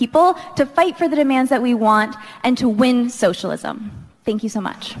working people to fight for the demands that we want and to win socialism. Thank you so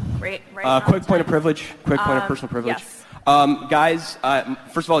much. Quick point of privilege. Quick point of personal privilege. Yes. Guys,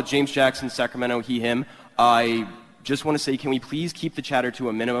 first of all, James Jackson, Sacramento, he, him. I just want to say, can we please keep the chatter to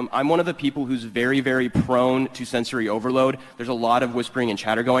a minimum? I'm one of the people who's very, very prone to sensory overload. There's a lot of whispering and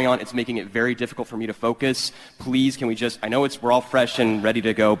chatter going on. It's making it very difficult for me to focus. Please, can we just, I know we're all fresh and ready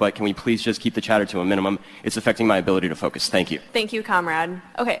to go, but can we please just keep the chatter to a minimum? It's affecting my ability to focus. Thank you. Thank you, comrade.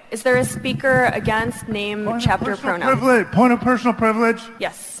 Okay, is there a speaker against name, chapter, pronoun? Point of personal privilege.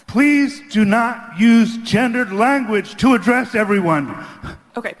 Yes. Please do not use gendered language to address everyone.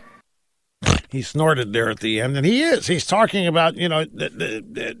 Okay. He snorted there at the end, and he's talking about,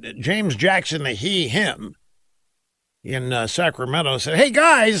 the James Jackson, the he, him in Sacramento said, hey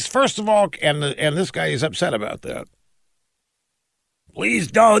guys, first of all, and this guy is upset about that. Please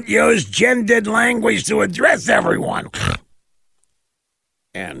don't use gendered language to address everyone.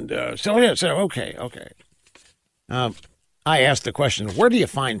 And so okay. I asked the question, where do you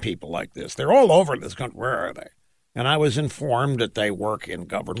find people like this? They're all over this country. Where are they? And I was informed that they work in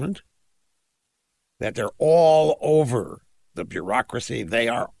government, that they're all over the bureaucracy. They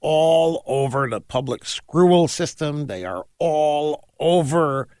are all over the public screwal system. They are all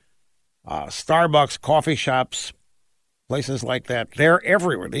over Starbucks, coffee shops, places like that. They're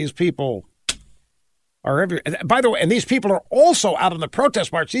everywhere. These people are everywhere. By the way, and these people are also out on the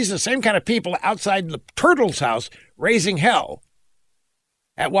protest march. These are the same kind of people outside the Turtle's house raising hell,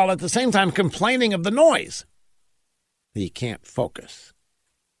 while at the same time complaining of the noise. He can't focus.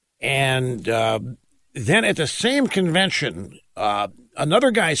 And then at the same convention,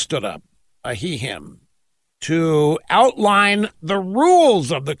 another guy stood up, him, to outline the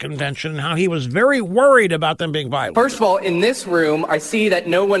rules of the convention and how he was very worried about them being violent. First of all, in this room, I see that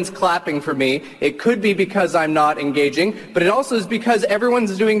no one's clapping for me. It could be because I'm not engaging, but it also is because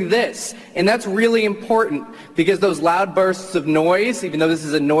everyone's doing this. And that's really important because those loud bursts of noise, even though this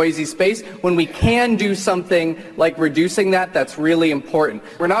is a noisy space, when we can do something like reducing that, that's really important.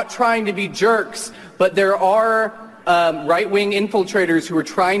 We're not trying to be jerks, but there are right-wing infiltrators who are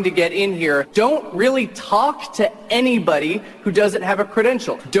trying to get in here. Don't really talk to anybody who doesn't have a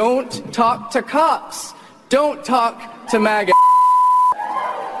credential. Don't talk to cops. Don't talk to MAGA.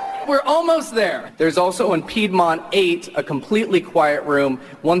 We're almost there. There's also in Piedmont 8 a completely quiet room.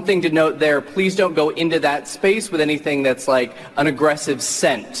 One thing to note there, please don't go into that space with anything that's like an aggressive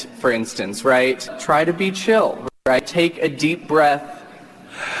scent, for instance, right? Try to be chill, right? Take a deep breath.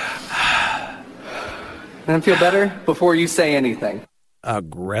 And feel better before you say anything.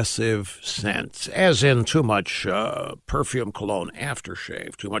 Aggressive scents, as in too much perfume, cologne,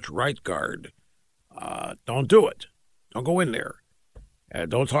 aftershave, too much right guard. Don't do it. Don't go in there.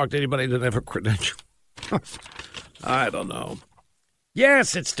 Don't talk to anybody that doesn't have a credential. I don't know.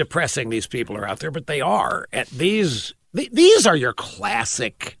 Yes, it's depressing these people are out there, but they are. These are your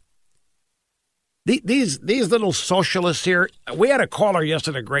classic. These little socialists here, we had a caller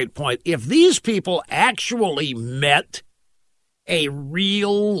yesterday, a great point. If these people actually met a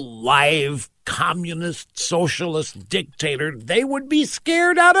real live communist socialist dictator, they would be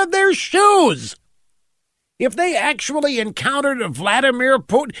scared out of their shoes. If they actually encountered a Vladimir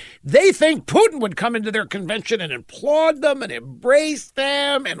Putin, they think Putin would come into their convention and applaud them and embrace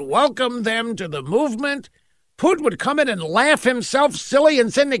them and welcome them to the movement. Putin would come in and laugh himself silly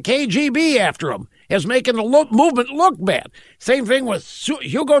and send the KGB after him as making the movement look bad. Same thing with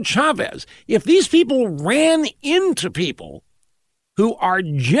Hugo Chavez. If these people ran into people who are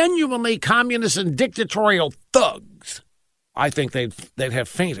genuinely communist and dictatorial thugs, I think they'd have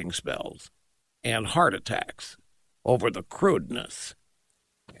fainting spells and heart attacks over the crudeness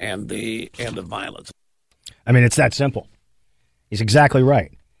and the violence. I mean, it's that simple. He's exactly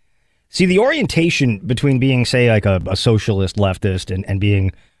right. See, the orientation between being, say, like a socialist leftist and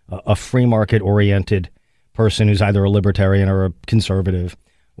being a free market-oriented person who's either a libertarian or a conservative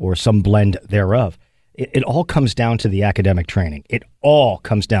or some blend thereof, it all comes down to the academic training. It all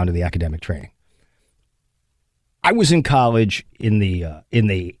comes down to the academic training. I was in college in the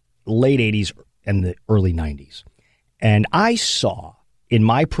late 80s and the early 90s, and I saw in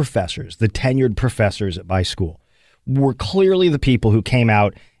my professors, the tenured professors at my school, were clearly the people who came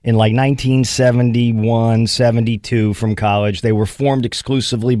out in like 1971, 72 from college. They were formed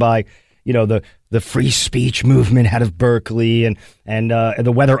exclusively by, the free speech movement out of Berkeley and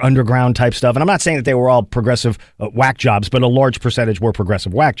the Weather Underground type stuff. And I'm not saying that they were all progressive whack jobs, but a large percentage were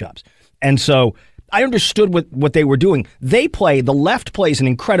progressive whack jobs. And so I understood what they were doing. The left plays an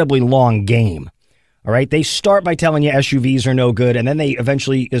incredibly long game. All right. They start by telling you SUVs are no good, and then they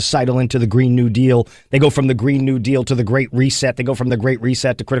eventually sidle into the Green New Deal. They go from the Green New Deal to the Great Reset. They go from the Great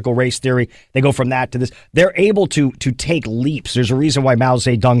Reset to critical race theory. They go from that to this. They're able to take leaps. There's a reason why Mao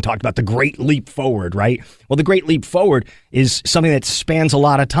Zedong talked about the Great Leap Forward, right? Well, the Great Leap Forward is something that spans a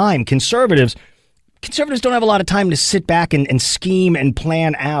lot of time. Conservatives conservatives don't have a lot of time to sit back and scheme and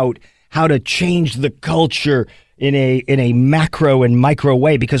plan out how to change the culture in a macro and micro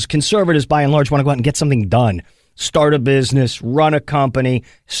way, because conservatives, by and large, want to go out and get something done. Start a business, run a company,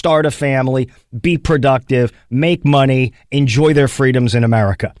 start a family, be productive, make money, enjoy their freedoms in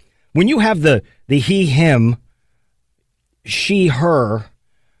America. When you have the he, him, she, her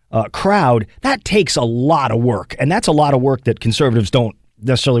crowd, that takes a lot of work. And that's a lot of work that conservatives don't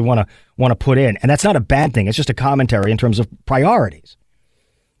necessarily want to put in. And that's not a bad thing. It's just a commentary in terms of priorities.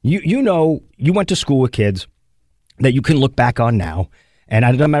 You know, you went to school with kids that you can look back on now. And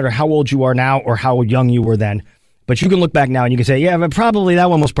it doesn't matter how old you are now or how young you were then, but you can look back now and you can say, yeah, but probably that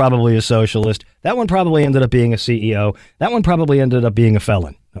one was probably a socialist. That one probably ended up being a CEO. That one probably ended up being a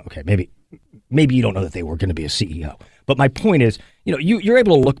felon. Okay, maybe you don't know that they were going to be a CEO. But my point is, you know, you're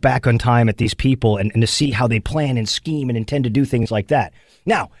able to look back on time at these people and to see how they plan and scheme and intend to do things like that.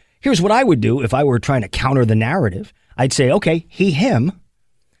 Now, here's what I would do if I were trying to counter the narrative. I'd say, okay, he, him,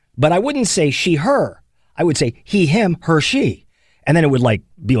 but I wouldn't say she, her. I would say he, him, her, she. And then it would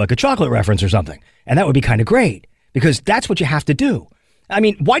be like a chocolate reference or something. And that would be kind of great, because that's what you have to do. I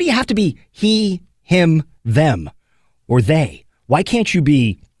mean, why do you have to be he, him, them, or they? Why can't you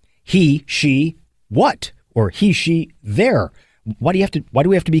be he, she, what? Or he, she, there? Why do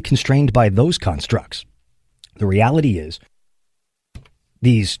we have to be constrained by those constructs? The reality is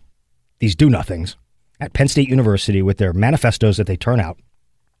these do-nothings at Penn State University with their manifestos that they turn out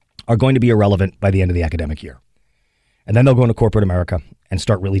are going to be irrelevant by the end of the academic year. And then they'll go into corporate America and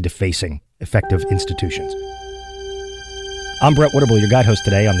start really defacing effective institutions. I'm Brett Witterbull, your guide host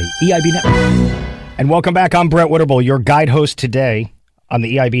today on the EIB Network. And welcome back. I'm Brett Witterbull, your guide host today on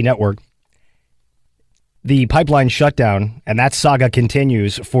the EIB Network. The pipeline shutdown and that saga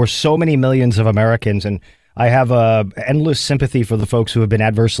continues for so many millions of Americans. And I have endless sympathy for the folks who have been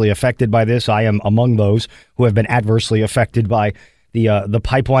adversely affected by this. I am among those who have been adversely affected by the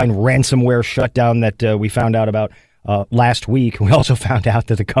pipeline ransomware shutdown that we found out about last week. We also found out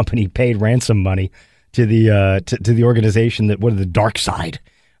that the company paid ransom money to the organization that the dark side,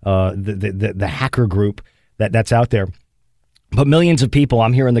 the hacker group that's out there. But millions of people,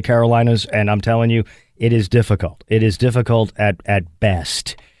 I'm here in the Carolinas, and I'm telling you, it is difficult. It is difficult at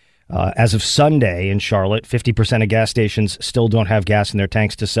best. As of Sunday in Charlotte, 50% of gas stations still don't have gas in their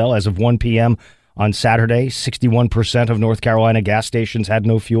tanks to sell. As of 1 p.m. on Saturday, 61% of North Carolina gas stations had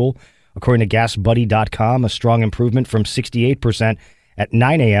no fuel. According to GasBuddy.com, a strong improvement from 68% at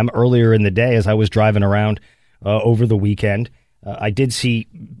 9 a.m. earlier in the day as I was driving around over the weekend. I did see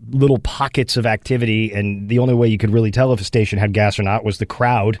little pockets of activity, and the only way you could really tell if a station had gas or not was the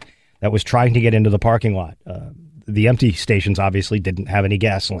crowd that was trying to get into the parking lot. The empty stations obviously didn't have any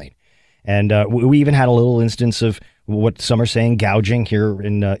gasoline. And we even had a little instance of what some are saying gouging here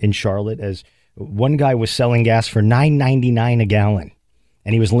in Charlotte, as one guy was selling gas for $9.99 a gallon,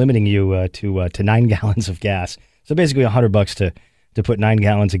 and he was limiting you to 9 gallons of gas. So basically $100 to put 9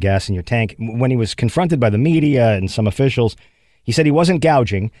 gallons of gas in your tank. When he was confronted by the media and some officials, he said he wasn't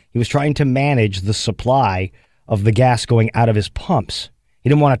gouging. He was trying to manage the supply of the gas going out of his pumps. He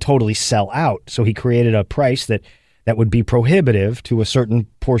didn't want to totally sell out, so he created a price that would be prohibitive to a certain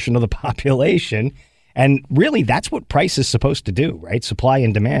portion of the population. And really, that's what price is supposed to do, right? Supply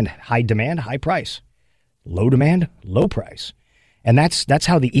and demand, high price. Low demand, low price. And that's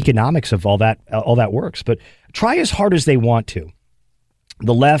how the economics of all that works. But try as hard as they want to.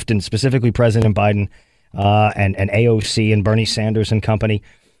 The left, and specifically President Biden and AOC and Bernie Sanders and company,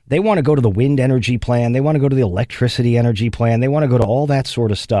 they want to go to the wind energy plan. They want to go to the electricity energy plan. They want to go to all that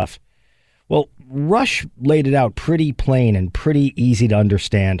sort of stuff. Well, Rush laid it out pretty plain and pretty easy to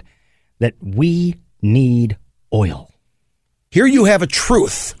understand that we need oil. Here you have a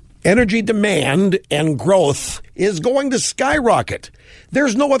truth. Energy demand and growth is going to skyrocket.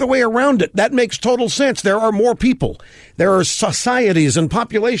 There's no other way around it. That makes total sense. There are more people. There are societies and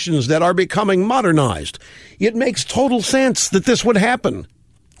populations that are becoming modernized. It makes total sense that this would happen.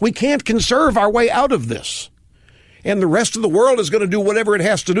 We can't conserve our way out of this. And the rest of the world is going to do whatever it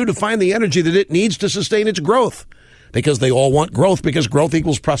has to do to find the energy that it needs to sustain its growth. Because they all want growth, because growth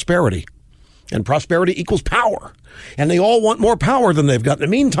equals prosperity. And prosperity equals power. And they all want more power than they've got. In the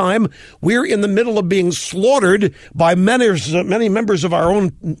meantime, we're in the middle of being slaughtered by many members of our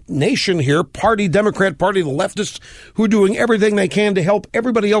own nation here, Democrat Party, the leftists, who are doing everything they can to help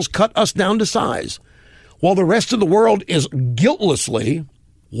everybody else cut us down to size. While the rest of the world is guiltlessly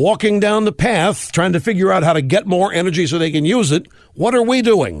walking down the path, trying to figure out how to get more energy so they can use it, what are we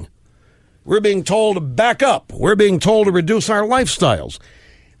doing? We're being told to back up. We're being told to reduce our lifestyles.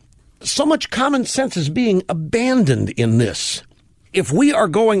 So much common sense is being abandoned in this. if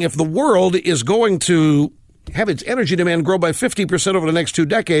the world is going to have its energy demand grow by 50% over the next 2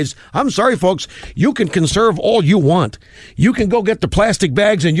 decades, I'm sorry, folks, you can conserve all you want. You can go get the plastic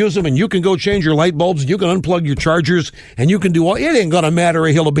bags and use them, and you can go change your light bulbs, and you can unplug your chargers, and you can do all. It ain't going to matter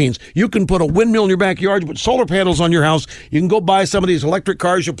a hill of beans. You can put a windmill in your backyard, put solar panels on your house. You can go buy some of these electric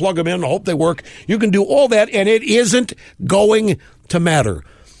cars. You plug them in and hope they work. You can do all that, and it isn't going to matter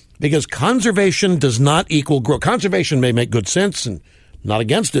because conservation does not equal growth. Conservation may make good sense, and not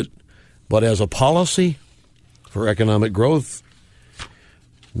against it, but as a policy for economic growth,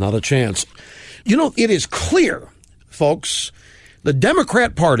 not a chance. You know, it is clear, folks, the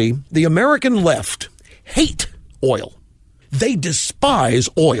Democrat Party, the American left, hate oil. They despise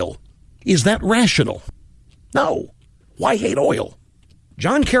oil. Is that rational? No. Why hate oil?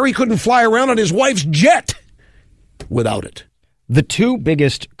 John Kerry couldn't fly around on his wife's jet without it. The two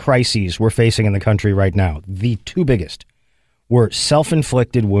biggest crises we're facing in the country right now, the two biggest, were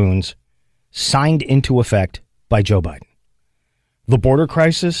self-inflicted wounds signed into effect by Joe Biden. The border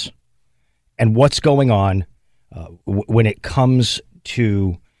crisis and what's going on when it comes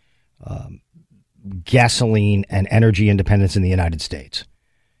to gasoline and energy independence in the United States.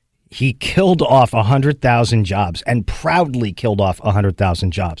 He killed off 100,000 jobs and proudly killed off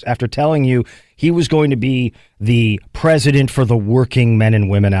 100,000 jobs after telling you he was going to be the president for the working men and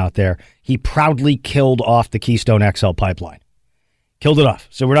women out there. He proudly killed off the Keystone XL pipeline. Killed it off.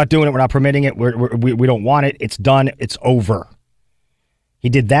 So we're not doing it. We're not permitting it. We don't want it. It's done. It's over. He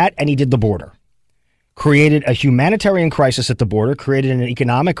did that, and he did the border. Created a humanitarian crisis at the border, created an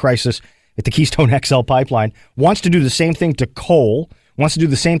economic crisis at the Keystone XL pipeline, wants to do the same thing to coal, wants to do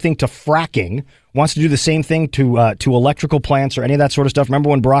the same thing to fracking, wants to do the same thing to electrical plants or any of that sort of stuff. Remember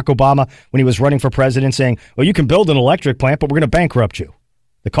when Barack Obama, when he was running for president, saying, well, you can build an electric plant, but we're going to bankrupt you.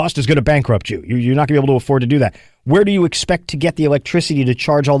 The cost is going to bankrupt you. You're not going to be able to afford to do that. Where do you expect to get the electricity to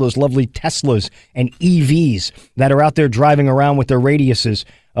charge all those lovely Teslas and EVs that are out there driving around with their radiuses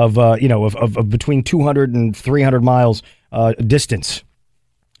of between 200 and 300 miles distance?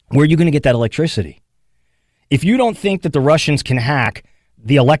 Where are you going to get that electricity? If you don't think that the Russians can hack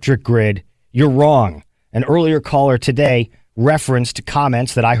the electric grid, you're wrong. An earlier caller today referenced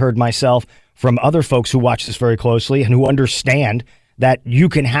comments that I heard myself from other folks who watch this very closely and who understand that you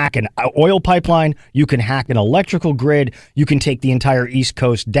can hack an oil pipeline, you can hack an electrical grid, you can take the entire East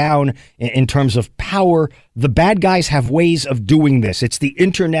Coast down in terms of power. The bad guys have ways of doing this. It's the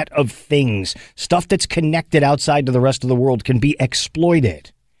Internet of Things. Stuff that's connected outside to the rest of the world can be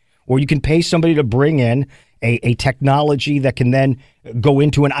exploited. Or you can pay somebody to bring in a technology that can then go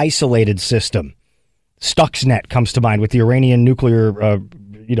into an isolated system. Stuxnet comes to mind with the Iranian nuclear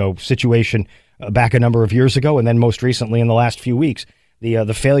situation back a number of years ago, and then most recently in the last few weeks,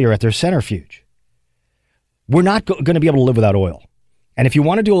 the failure at their centrifuge. We're not going to be able to live without oil. And if you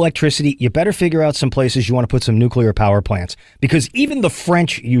want to do electricity, you better figure out some places you want to put some nuclear power plants, because even the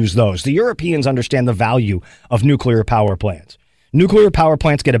French use those. The Europeans understand the value of nuclear power plants. Nuclear power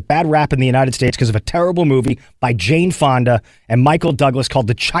plants get a bad rap in the United States because of a terrible movie by Jane Fonda and Michael Douglas called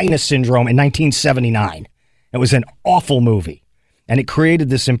The China Syndrome in 1979. It was an awful movie. And it created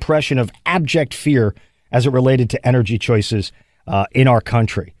this impression of abject fear as it related to energy choices in our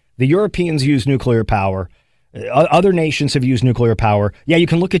country. The Europeans use nuclear power. Other nations have used nuclear power. Yeah, you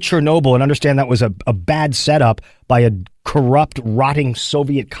can look at Chernobyl and understand that was a bad setup by a corrupt, rotting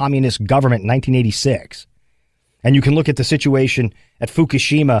Soviet communist government in 1986. And you can look at the situation at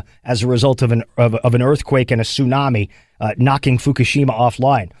Fukushima as a result of an earthquake and a tsunami knocking Fukushima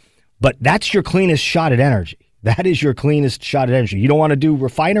offline. But that's your cleanest shot at energy. That is your cleanest shot at energy. You don't want to do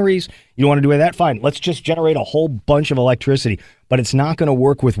refineries. You don't want to do that. Fine. Let's just generate a whole bunch of electricity. But it's not going to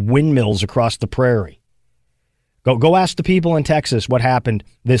work with windmills across the prairie. Go ask the people in Texas what happened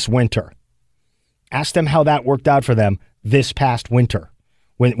this winter. Ask them how that worked out for them this past winter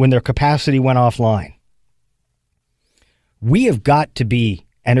when their capacity went offline. We have got to be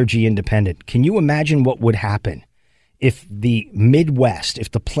energy independent. Can you imagine what would happen if the Midwest,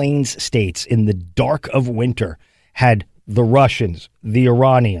 if the Plains states in the dark of winter had the Russians, the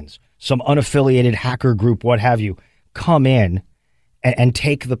Iranians, some unaffiliated hacker group, what have you, come in and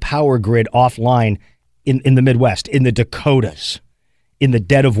take the power grid offline in the Midwest, in the Dakotas, in the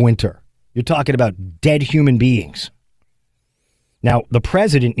dead of winter? You're talking about dead human beings. Now, the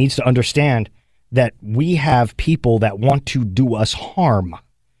president needs to understand that we have people that want to do us harm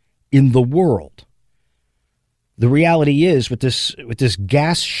in the world. The reality is, with this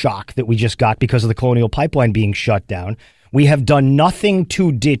gas shock that we just got because of the Colonial Pipeline being shut down, we have done nothing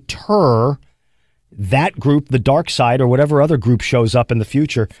to deter that group, the dark side, or whatever other group shows up in the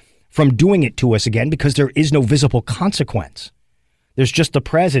future, from doing it to us again, because there is no visible consequence. There's just the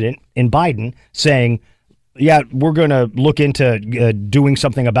president in Biden saying, yeah, we're going to look into doing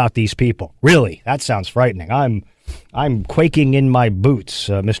something about these people. Really? That sounds frightening. I'm quaking in my boots,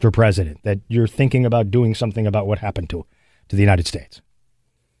 Mr. President, that you're thinking about doing something about what happened to the United States.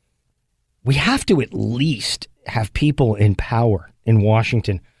 We have to at least have people in power in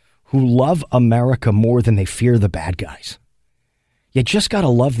Washington who love America more than they fear the bad guys. You just got to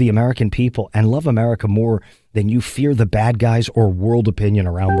love the American people and love America more than you fear the bad guys or world opinion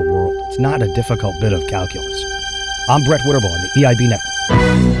around the world. It's not a difficult bit of calculus. I'm Brett Winterble on the EIB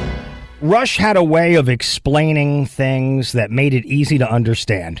Network. Rush had a way of explaining things that made it easy to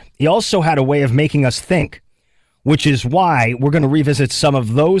understand. He also had a way of making us think, which is why we're going to revisit some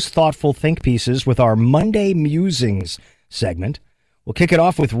of those thoughtful think pieces with our Monday Musings segment. We'll kick it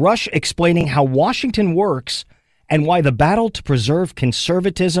off with Rush explaining how Washington works and why the battle to preserve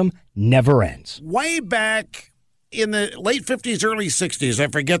conservatism never ends. Way back in the late 50s, early 60s, I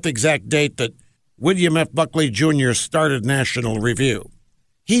forget the exact date that William F. Buckley Jr. started National Review.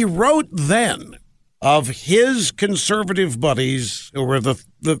 He wrote then of his conservative buddies, who were the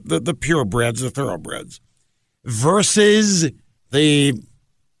purebreds, the thoroughbreds, versus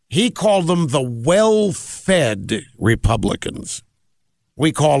he called them the well-fed Republicans.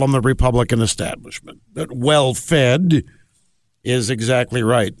 We call them the Republican establishment. That well-fed is exactly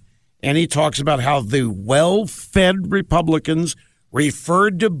right. And he talks about how the well-fed Republicans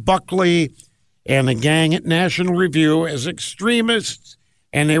referred to Buckley and the gang at National Review as extremists,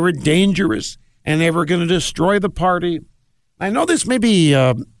 and they were dangerous, and they were going to destroy the party. I know this may be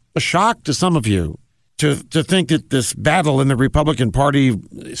a shock to some of you to think that this battle in the Republican Party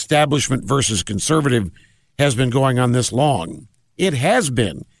establishment versus conservative has been going on this long. It has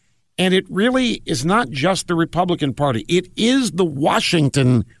been. And it really is not just the Republican Party. It is the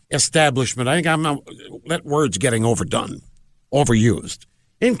Washington establishment. I think that word's getting overdone, overused,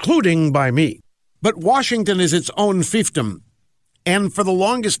 including by me. But Washington is its own fiefdom. And for the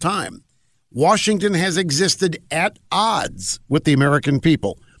longest time, Washington has existed at odds with the American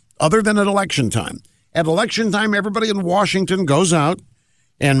people, other than at election time. At election time, everybody in Washington goes out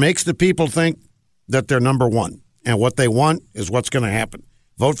and makes the people think that they're number one. And what they want is what's going to happen.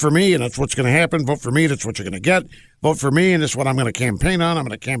 Vote for me, and that's what's going to happen. Vote for me, that's what you're going to get. Vote for me, and that's what I'm going to campaign on. I'm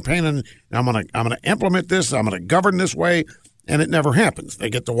going to campaign on. I'm going to implement this. I'm going to govern this way, and it never happens. They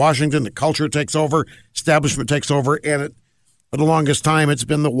get to Washington, the culture takes over, establishment takes over, and for the longest time, it's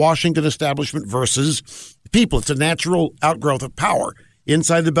been the Washington establishment versus people. It's a natural outgrowth of power.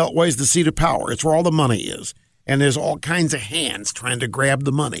 Inside the Beltway is the seat of power. It's where all the money is, and there's all kinds of hands trying to grab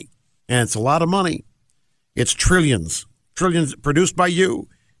the money, and it's a lot of money. It's trillions produced by you,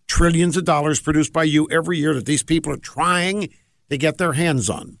 trillions of dollars produced by you every year that these people are trying to get their hands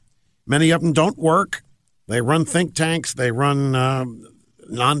on. Many of them don't work. They run think tanks. They run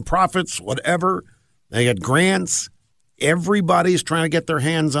nonprofits, whatever. They get grants. Everybody's trying to get their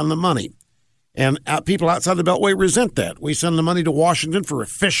hands on the money. And people outside the Beltway resent that. We send the money to Washington for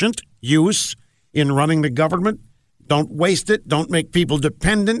efficient use in running the government. Don't waste it. Don't make people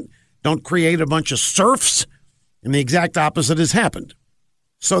dependent. Don't create a bunch of serfs, and the exact opposite has happened.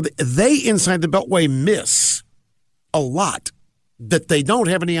 So they inside the Beltway miss a lot that they don't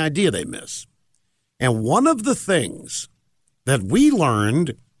have any idea they miss. And one of the things that we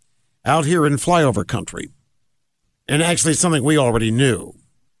learned out here in flyover country, and actually something we already knew,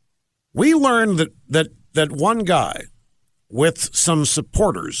 we learned that one guy with some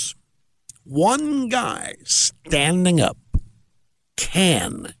supporters, one guy standing up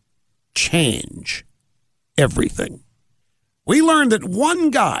can change everything. We learned that one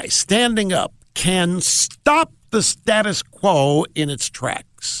guy standing up can stop the status quo in its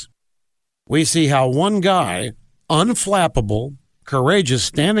tracks. We see how one guy, unflappable, courageous,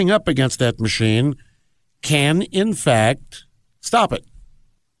 standing up against that machine, can, in fact, stop it.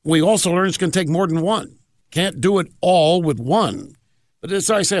 We also learned it's going to take more than one. Can't do it all with one. But as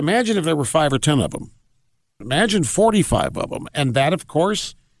I say, imagine if there were 5 or 10 of them. Imagine 45 of them. And that, of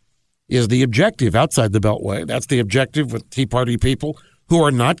course, is the objective outside the Beltway. That's the objective with Tea Party people who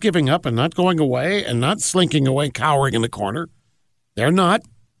are not giving up and not going away and not slinking away, cowering in the corner. They're not.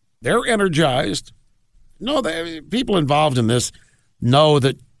 They're energized. No, people involved in this know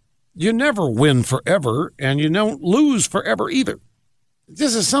that you never win forever and you don't lose forever either.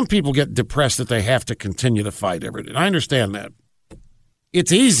 This is, some people get depressed that they have to continue to fight every day. I understand that.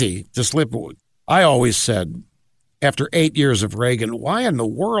 It's easy to slip. I always said, after 8 years of Reagan, why in the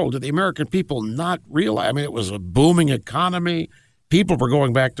world did the American people not realize? I mean, it was a booming economy. People were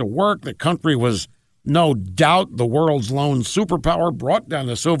going back to work. The country was, no doubt, the world's lone superpower, brought down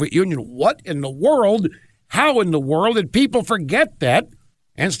the Soviet Union. What in the world How in the world did people forget that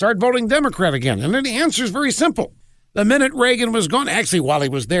and start voting Democrat again? And then the answer is very simple. The minute Reagan was gone, actually while he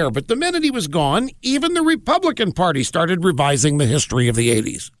was there, but the minute he was gone, even the Republican Party started revising the history of the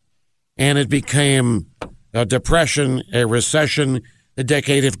 80s. And it became a depression, a recession, a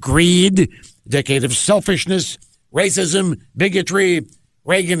decade of greed, a decade of selfishness, racism, bigotry.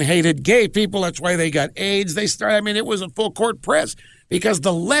 Reagan hated gay people. That's why they got AIDS. It was a full court press because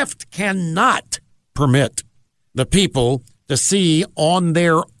the left cannot permit the people to see on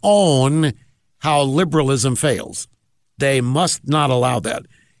their own how liberalism fails. They must not allow that.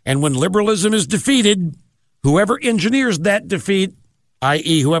 And when liberalism is defeated, whoever engineers that defeat,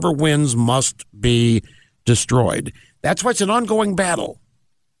 i.e. whoever wins, must be destroyed. That's why it's an ongoing battle.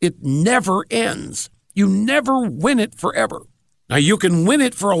 It never ends. You never win it forever. Now, you can win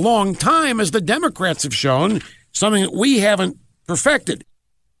it for a long time, as the Democrats have shown, something that we haven't perfected.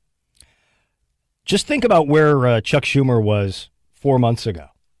 Just think about where Chuck Schumer was 4 months ago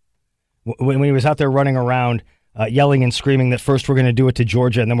when he was out there running around yelling and screaming that first we're going to do it to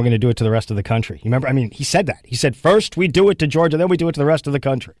Georgia and then we're going to do it to the rest of the country. You remember? He said that. He said first we do it to Georgia, then we do it to the rest of the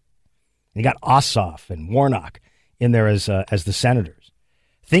country. And he got Ossoff and Warnock in there as the senators.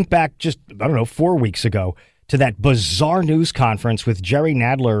 Think back just, 4 weeks ago to that bizarre news conference with Jerry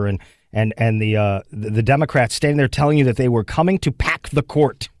Nadler and the Democrats standing there telling you that they were coming to pack the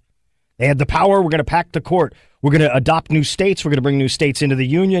court. They had the power. We're going to pack the court. We're going to adopt new states. We're going to bring new states into the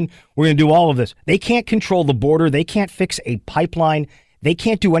union. We're going to do all of this. They can't control the border. They can't fix a pipeline. They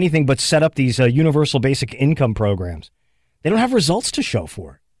can't do anything but set up these universal basic income programs. They don't have results to show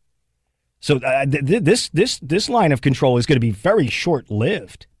for it. So this line of control is going to be very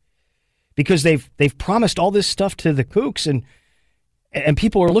short-lived because they've promised all this stuff to the kooks, and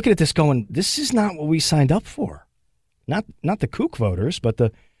people are looking at this going, this is not what we signed up for. Not the kook voters, but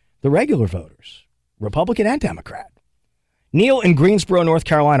the regular voters, Republican and Democrat. Neil in Greensboro, North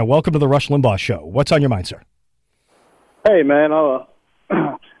Carolina, welcome to the Rush Limbaugh Show. What's on your mind, sir? Hey, man, I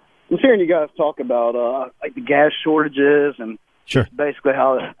was hearing you guys talk about like the gas shortages and sure. Basically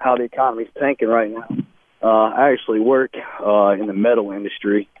how the economy's tanking right now. I actually work in the metal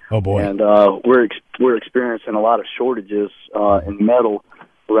industry. Oh boy! And we're experiencing a lot of shortages in metal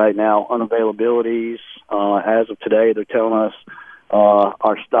right now. Unavailabilities. As of today, they're telling us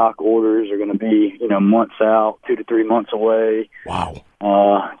our stock orders are going to be months out, 2 to 3 months away. Wow.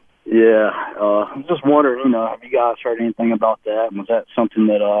 I'm just wondering, have you guys heard anything about that? Was that something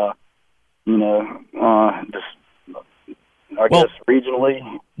that guess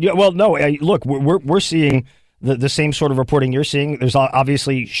regionally? Yeah. Well, no. Look, we're seeing the same sort of reporting you're seeing. There's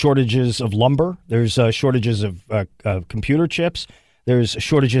obviously shortages of lumber. There's shortages of computer chips. There's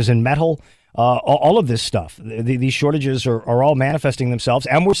shortages in metal. All of this stuff. These shortages are all manifesting themselves,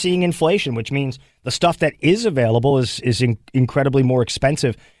 and we're seeing inflation, which means the stuff that is available is incredibly more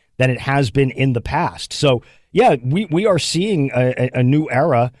expensive than it has been in the past. So, yeah, we are seeing a new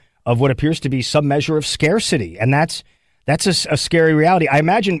era of what appears to be some measure of scarcity, and that's a scary reality. I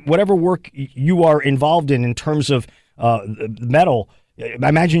imagine whatever work you are involved in terms of metal, I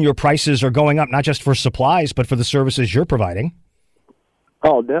imagine your prices are going up, not just for supplies, but for the services you're providing.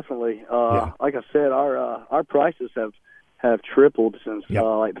 Oh, definitely. Like I said, our prices have tripled since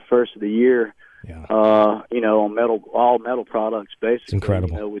like the first of the year. Yeah. On all metal products, basically. It's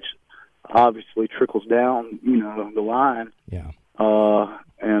incredible. Which obviously trickles down, the line. Yeah.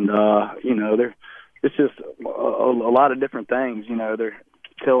 It's just a lot of different things. They're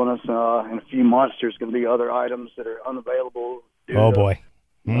telling us in a few months there's going to be other items that are unavailable due to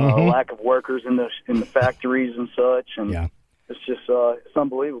lack of workers in the factories and such. And it's just it's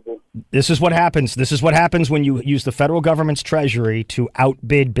unbelievable. This is what happens. This is what happens when you use the federal government's treasury to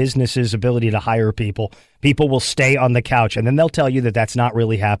outbid businesses' ability to hire people. People will stay on the couch, and then they'll tell you that that's not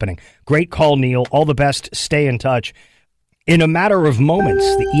really happening. Great call, Neil. All the best. Stay in touch. In a matter of moments,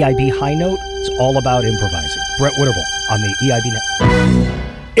 the EIB High Note is all about improvising. Brett Witterbull on the EIB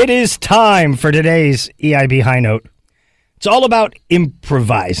Network. It is time for today's EIB High Note. It's all about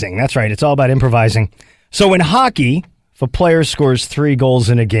improvising. That's right. It's all about improvising. So in hockey, if a player scores 3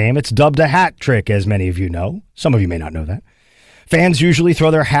 goals in a game, it's dubbed a hat trick, as many of you know. Some of you may not know that. Fans usually throw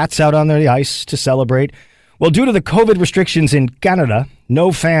their hats out on the ice to celebrate. Well, due to the COVID restrictions in Canada,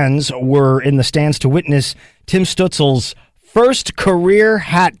 no fans were in the stands to witness Tim Stützle's first career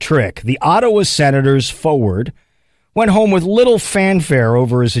hat trick. The Ottawa Senators forward went home with little fanfare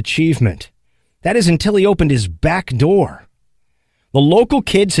over his achievement. That is until he opened his back door. The local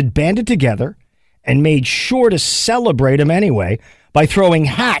kids had banded together and made sure to celebrate him anyway by throwing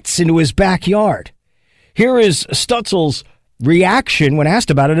hats into his backyard. Here is Stützle's reaction when asked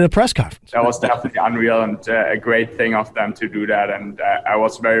about it at a press conference. That was definitely unreal and a great thing of them to do that. And I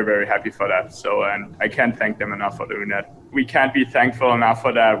was very, very happy for that. So, and I can't thank them enough for doing that. We can't be thankful enough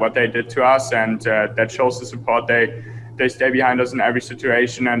for that, what they did to us. And that shows the support. They stay behind us in every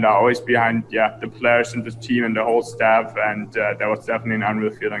situation and are always behind, the players and the team and the whole staff. And that was definitely an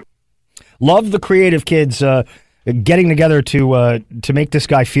unreal feeling. Love the creative kids getting together to make this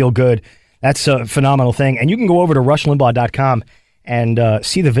guy feel good. That's a phenomenal thing. And you can go over to rushlimbaugh.com and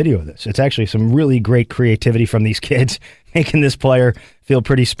see the video of this. It's actually some really great creativity from these kids making this player feel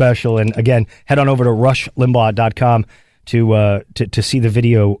pretty special. And again, head on over to rushlimbaugh.com to see the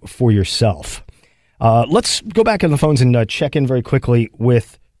video for yourself. Let's go back on the phones and check in very quickly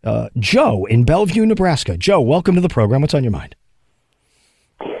with Joe in Bellevue, Nebraska. Joe, welcome to the program. What's on your mind?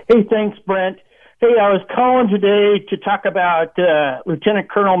 Hey, thanks, Brent. Hey, I was calling today to talk about Lieutenant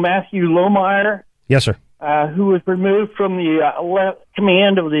Colonel Matthew Limbaugh. Yes, sir. Who was removed from the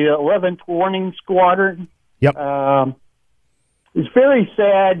command of the 11th Warning Squadron. Yep. It's very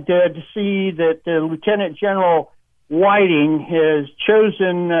sad to see that Lieutenant General Whiting has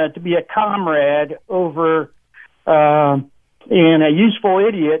chosen to be a comrade over and a useful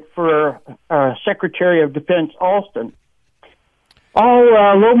idiot for Secretary of Defense Alston. All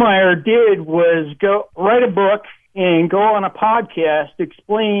Limbaugh did was go write a book and go on a podcast to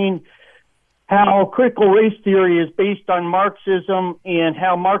explain how critical race theory is based on Marxism and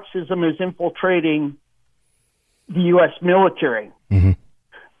how Marxism is infiltrating the U.S. military. Mm-hmm.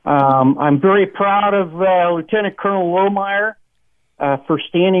 I'm very proud of Lieutenant Colonel Limbaugh for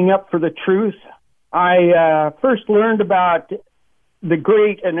standing up for the truth. I first learned about the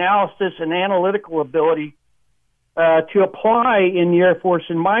great analysis and analytical ability to apply in the Air Force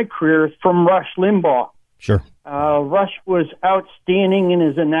in my career from Rush Limbaugh. Sure. Rush was outstanding in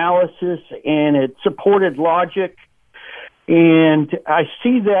his analysis, and it supported logic. And I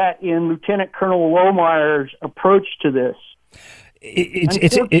see that in Lieutenant Colonel Limaugh's approach to this.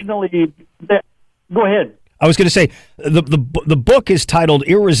 Unfortunately, go ahead. I was going to say, the book is titled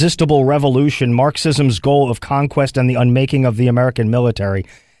Irresistible Revolution, Marxism's Goal of Conquest and the Unmaking of the American Military.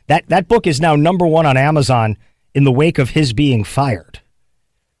 That book is now #1 on Amazon in the wake of his being fired.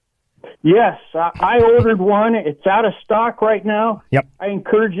 Yes, I ordered one. It's out of stock right now. Yep. I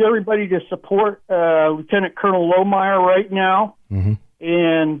encourage everybody to support Lieutenant Colonel Limbaugh right now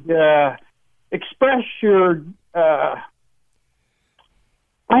and express your...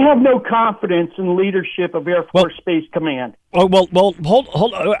 I have no confidence in the leadership of Air Force Space Command. Oh, well,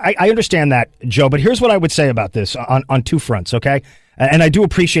 hold. I understand that, Joe, but here's what I would say about this on two fronts, okay? And I do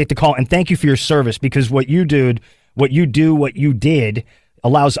appreciate the call, and thank you for your service, because what you did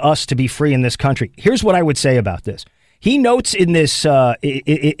allows us to be free in this country. Here's what I would say about this. He notes in this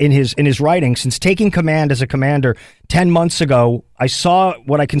in his writing, since taking command as a commander 10 months ago, I saw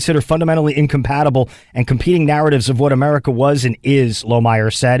what I consider fundamentally incompatible and competing narratives of what America was and is,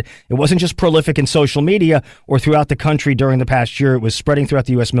 Limbaugh said. It wasn't just prolific in social media or throughout the country during the past year. It was spreading throughout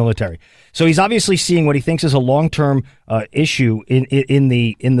the U.S. military. So he's obviously seeing what he thinks is a long-term issue in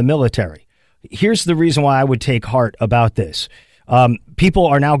the military. Here's the reason why I would take heart about this. People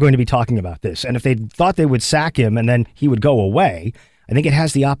are now going to be talking about this. And if they thought they would sack him and then he would go away, I think it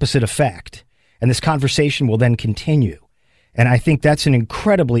has the opposite effect. And this conversation will then continue. And I think that's an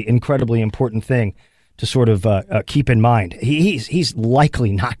incredibly, incredibly important thing to sort of keep in mind. He's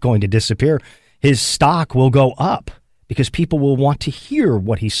likely not going to disappear. His stock will go up because people will want to hear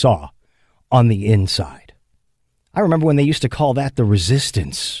what he saw on the inside. I remember when they used to call that the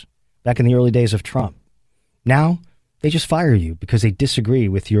resistance back in the early days of Trump. Now, they just fire you because they disagree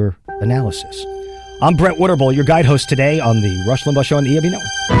with your analysis. I'm Brent Witterbull, your guide host today on the Rush Limbaugh Show on the EIB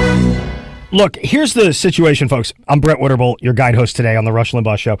Network. Look, here's the situation, folks. I'm Brent Witterbull, your guide host today on the Rush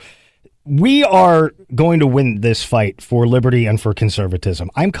Limbaugh Show. We are going to win this fight for liberty and for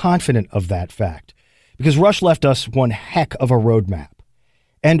conservatism. I'm confident of that fact because Rush left us one heck of a roadmap.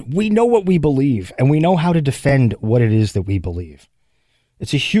 And we know what we believe, and we know how to defend what it is that we believe.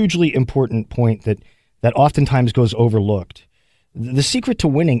 It's a hugely important point that oftentimes goes overlooked. The secret to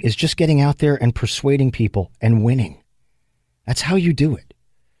winning is just getting out there and persuading people and winning. That's how you do it.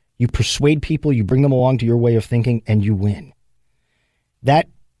 You persuade people, you bring them along to your way of thinking, and you win. That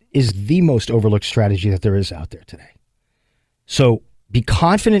is the most overlooked strategy that there is out there today. So be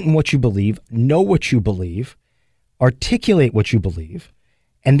confident in what you believe, know what you believe, articulate what you believe,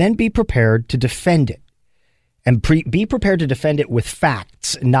 and then be prepared to defend it. And be prepared to defend it with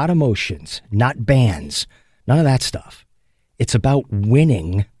facts, not emotions, not bands, none of that stuff. It's about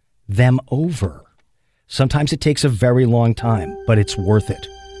winning them over. Sometimes it takes a very long time, but it's worth it.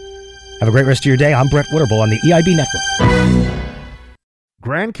 Have a great rest of your day. I'm Brent Witterbull on the EIB Network.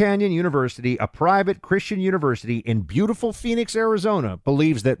 Grand Canyon University, a private Christian university in beautiful Phoenix, Arizona,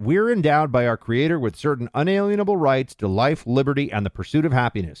 believes that we're endowed by our Creator with certain unalienable rights to life, liberty, and the pursuit of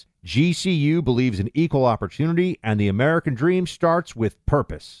happiness. GCU believes in equal opportunity, and the American dream starts with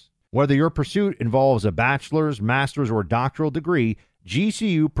purpose. Whether your pursuit involves a bachelor's, master's, or doctoral degree,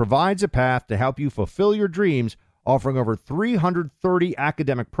 GCU provides a path to help you fulfill your dreams, offering over 330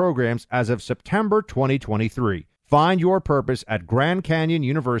 academic programs as of September 2023. Find your purpose at Grand Canyon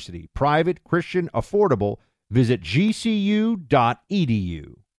University. Private, Christian, affordable. Visit gcu.edu.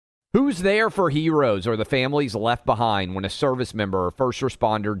 Who's there for heroes or the families left behind when a service member or first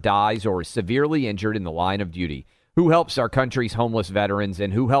responder dies or is severely injured in the line of duty? Who helps our country's homeless veterans,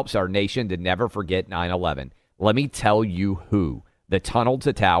 and who helps our nation to never forget 9/11? Let me tell you who. The Tunnel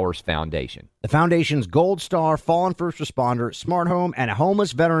to Towers Foundation. The Foundation's Gold Star, Fallen First Responder, Smart Home, and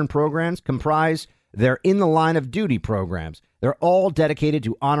Homeless Veteran programs comprise their In the Line of Duty programs. They're all dedicated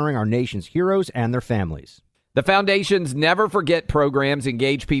to honoring our nation's heroes and their families. The Foundation's Never Forget programs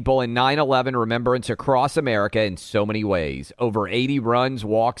engage people in 9/11 remembrance across America in so many ways. Over 80 runs,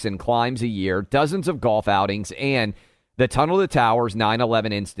 walks, and climbs a year, dozens of golf outings, and the Tunnel to Towers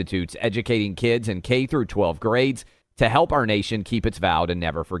 9/11 Institutes, educating kids in K through 12 grades to help our nation keep its vow to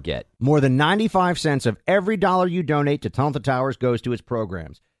never forget. More than 95 cents of every dollar you donate to Tunnel to Towers goes to its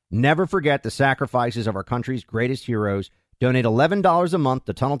programs. Never forget the sacrifices of our country's greatest heroes. Donate $11 a month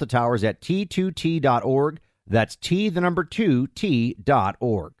to Tunnel to Towers at T2T.org. That's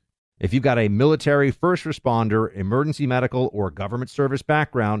T2T.org. If you've got a military, first responder, emergency medical, or government service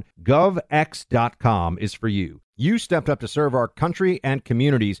background, GovX.com is for you. You stepped up to serve our country and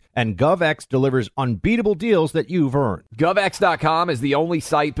communities, and GovX delivers unbeatable deals that you've earned. GovX.com is the only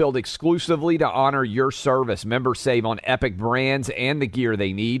site built exclusively to honor your service. Members save on epic brands and the gear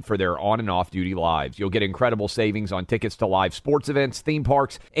they need for their on- and off-duty lives. You'll get incredible savings on tickets to live sports events, theme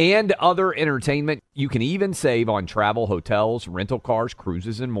parks, and other entertainment. You can even save on travel, hotels, rental cars,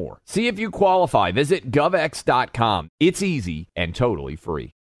 cruises, and more. See if you qualify. Visit GovX.com. It's easy and totally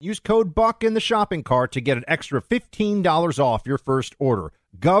free. Use code BUCK in the shopping cart to get an extra $15 off your first order.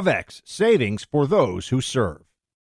 GovX, savings for those who serve.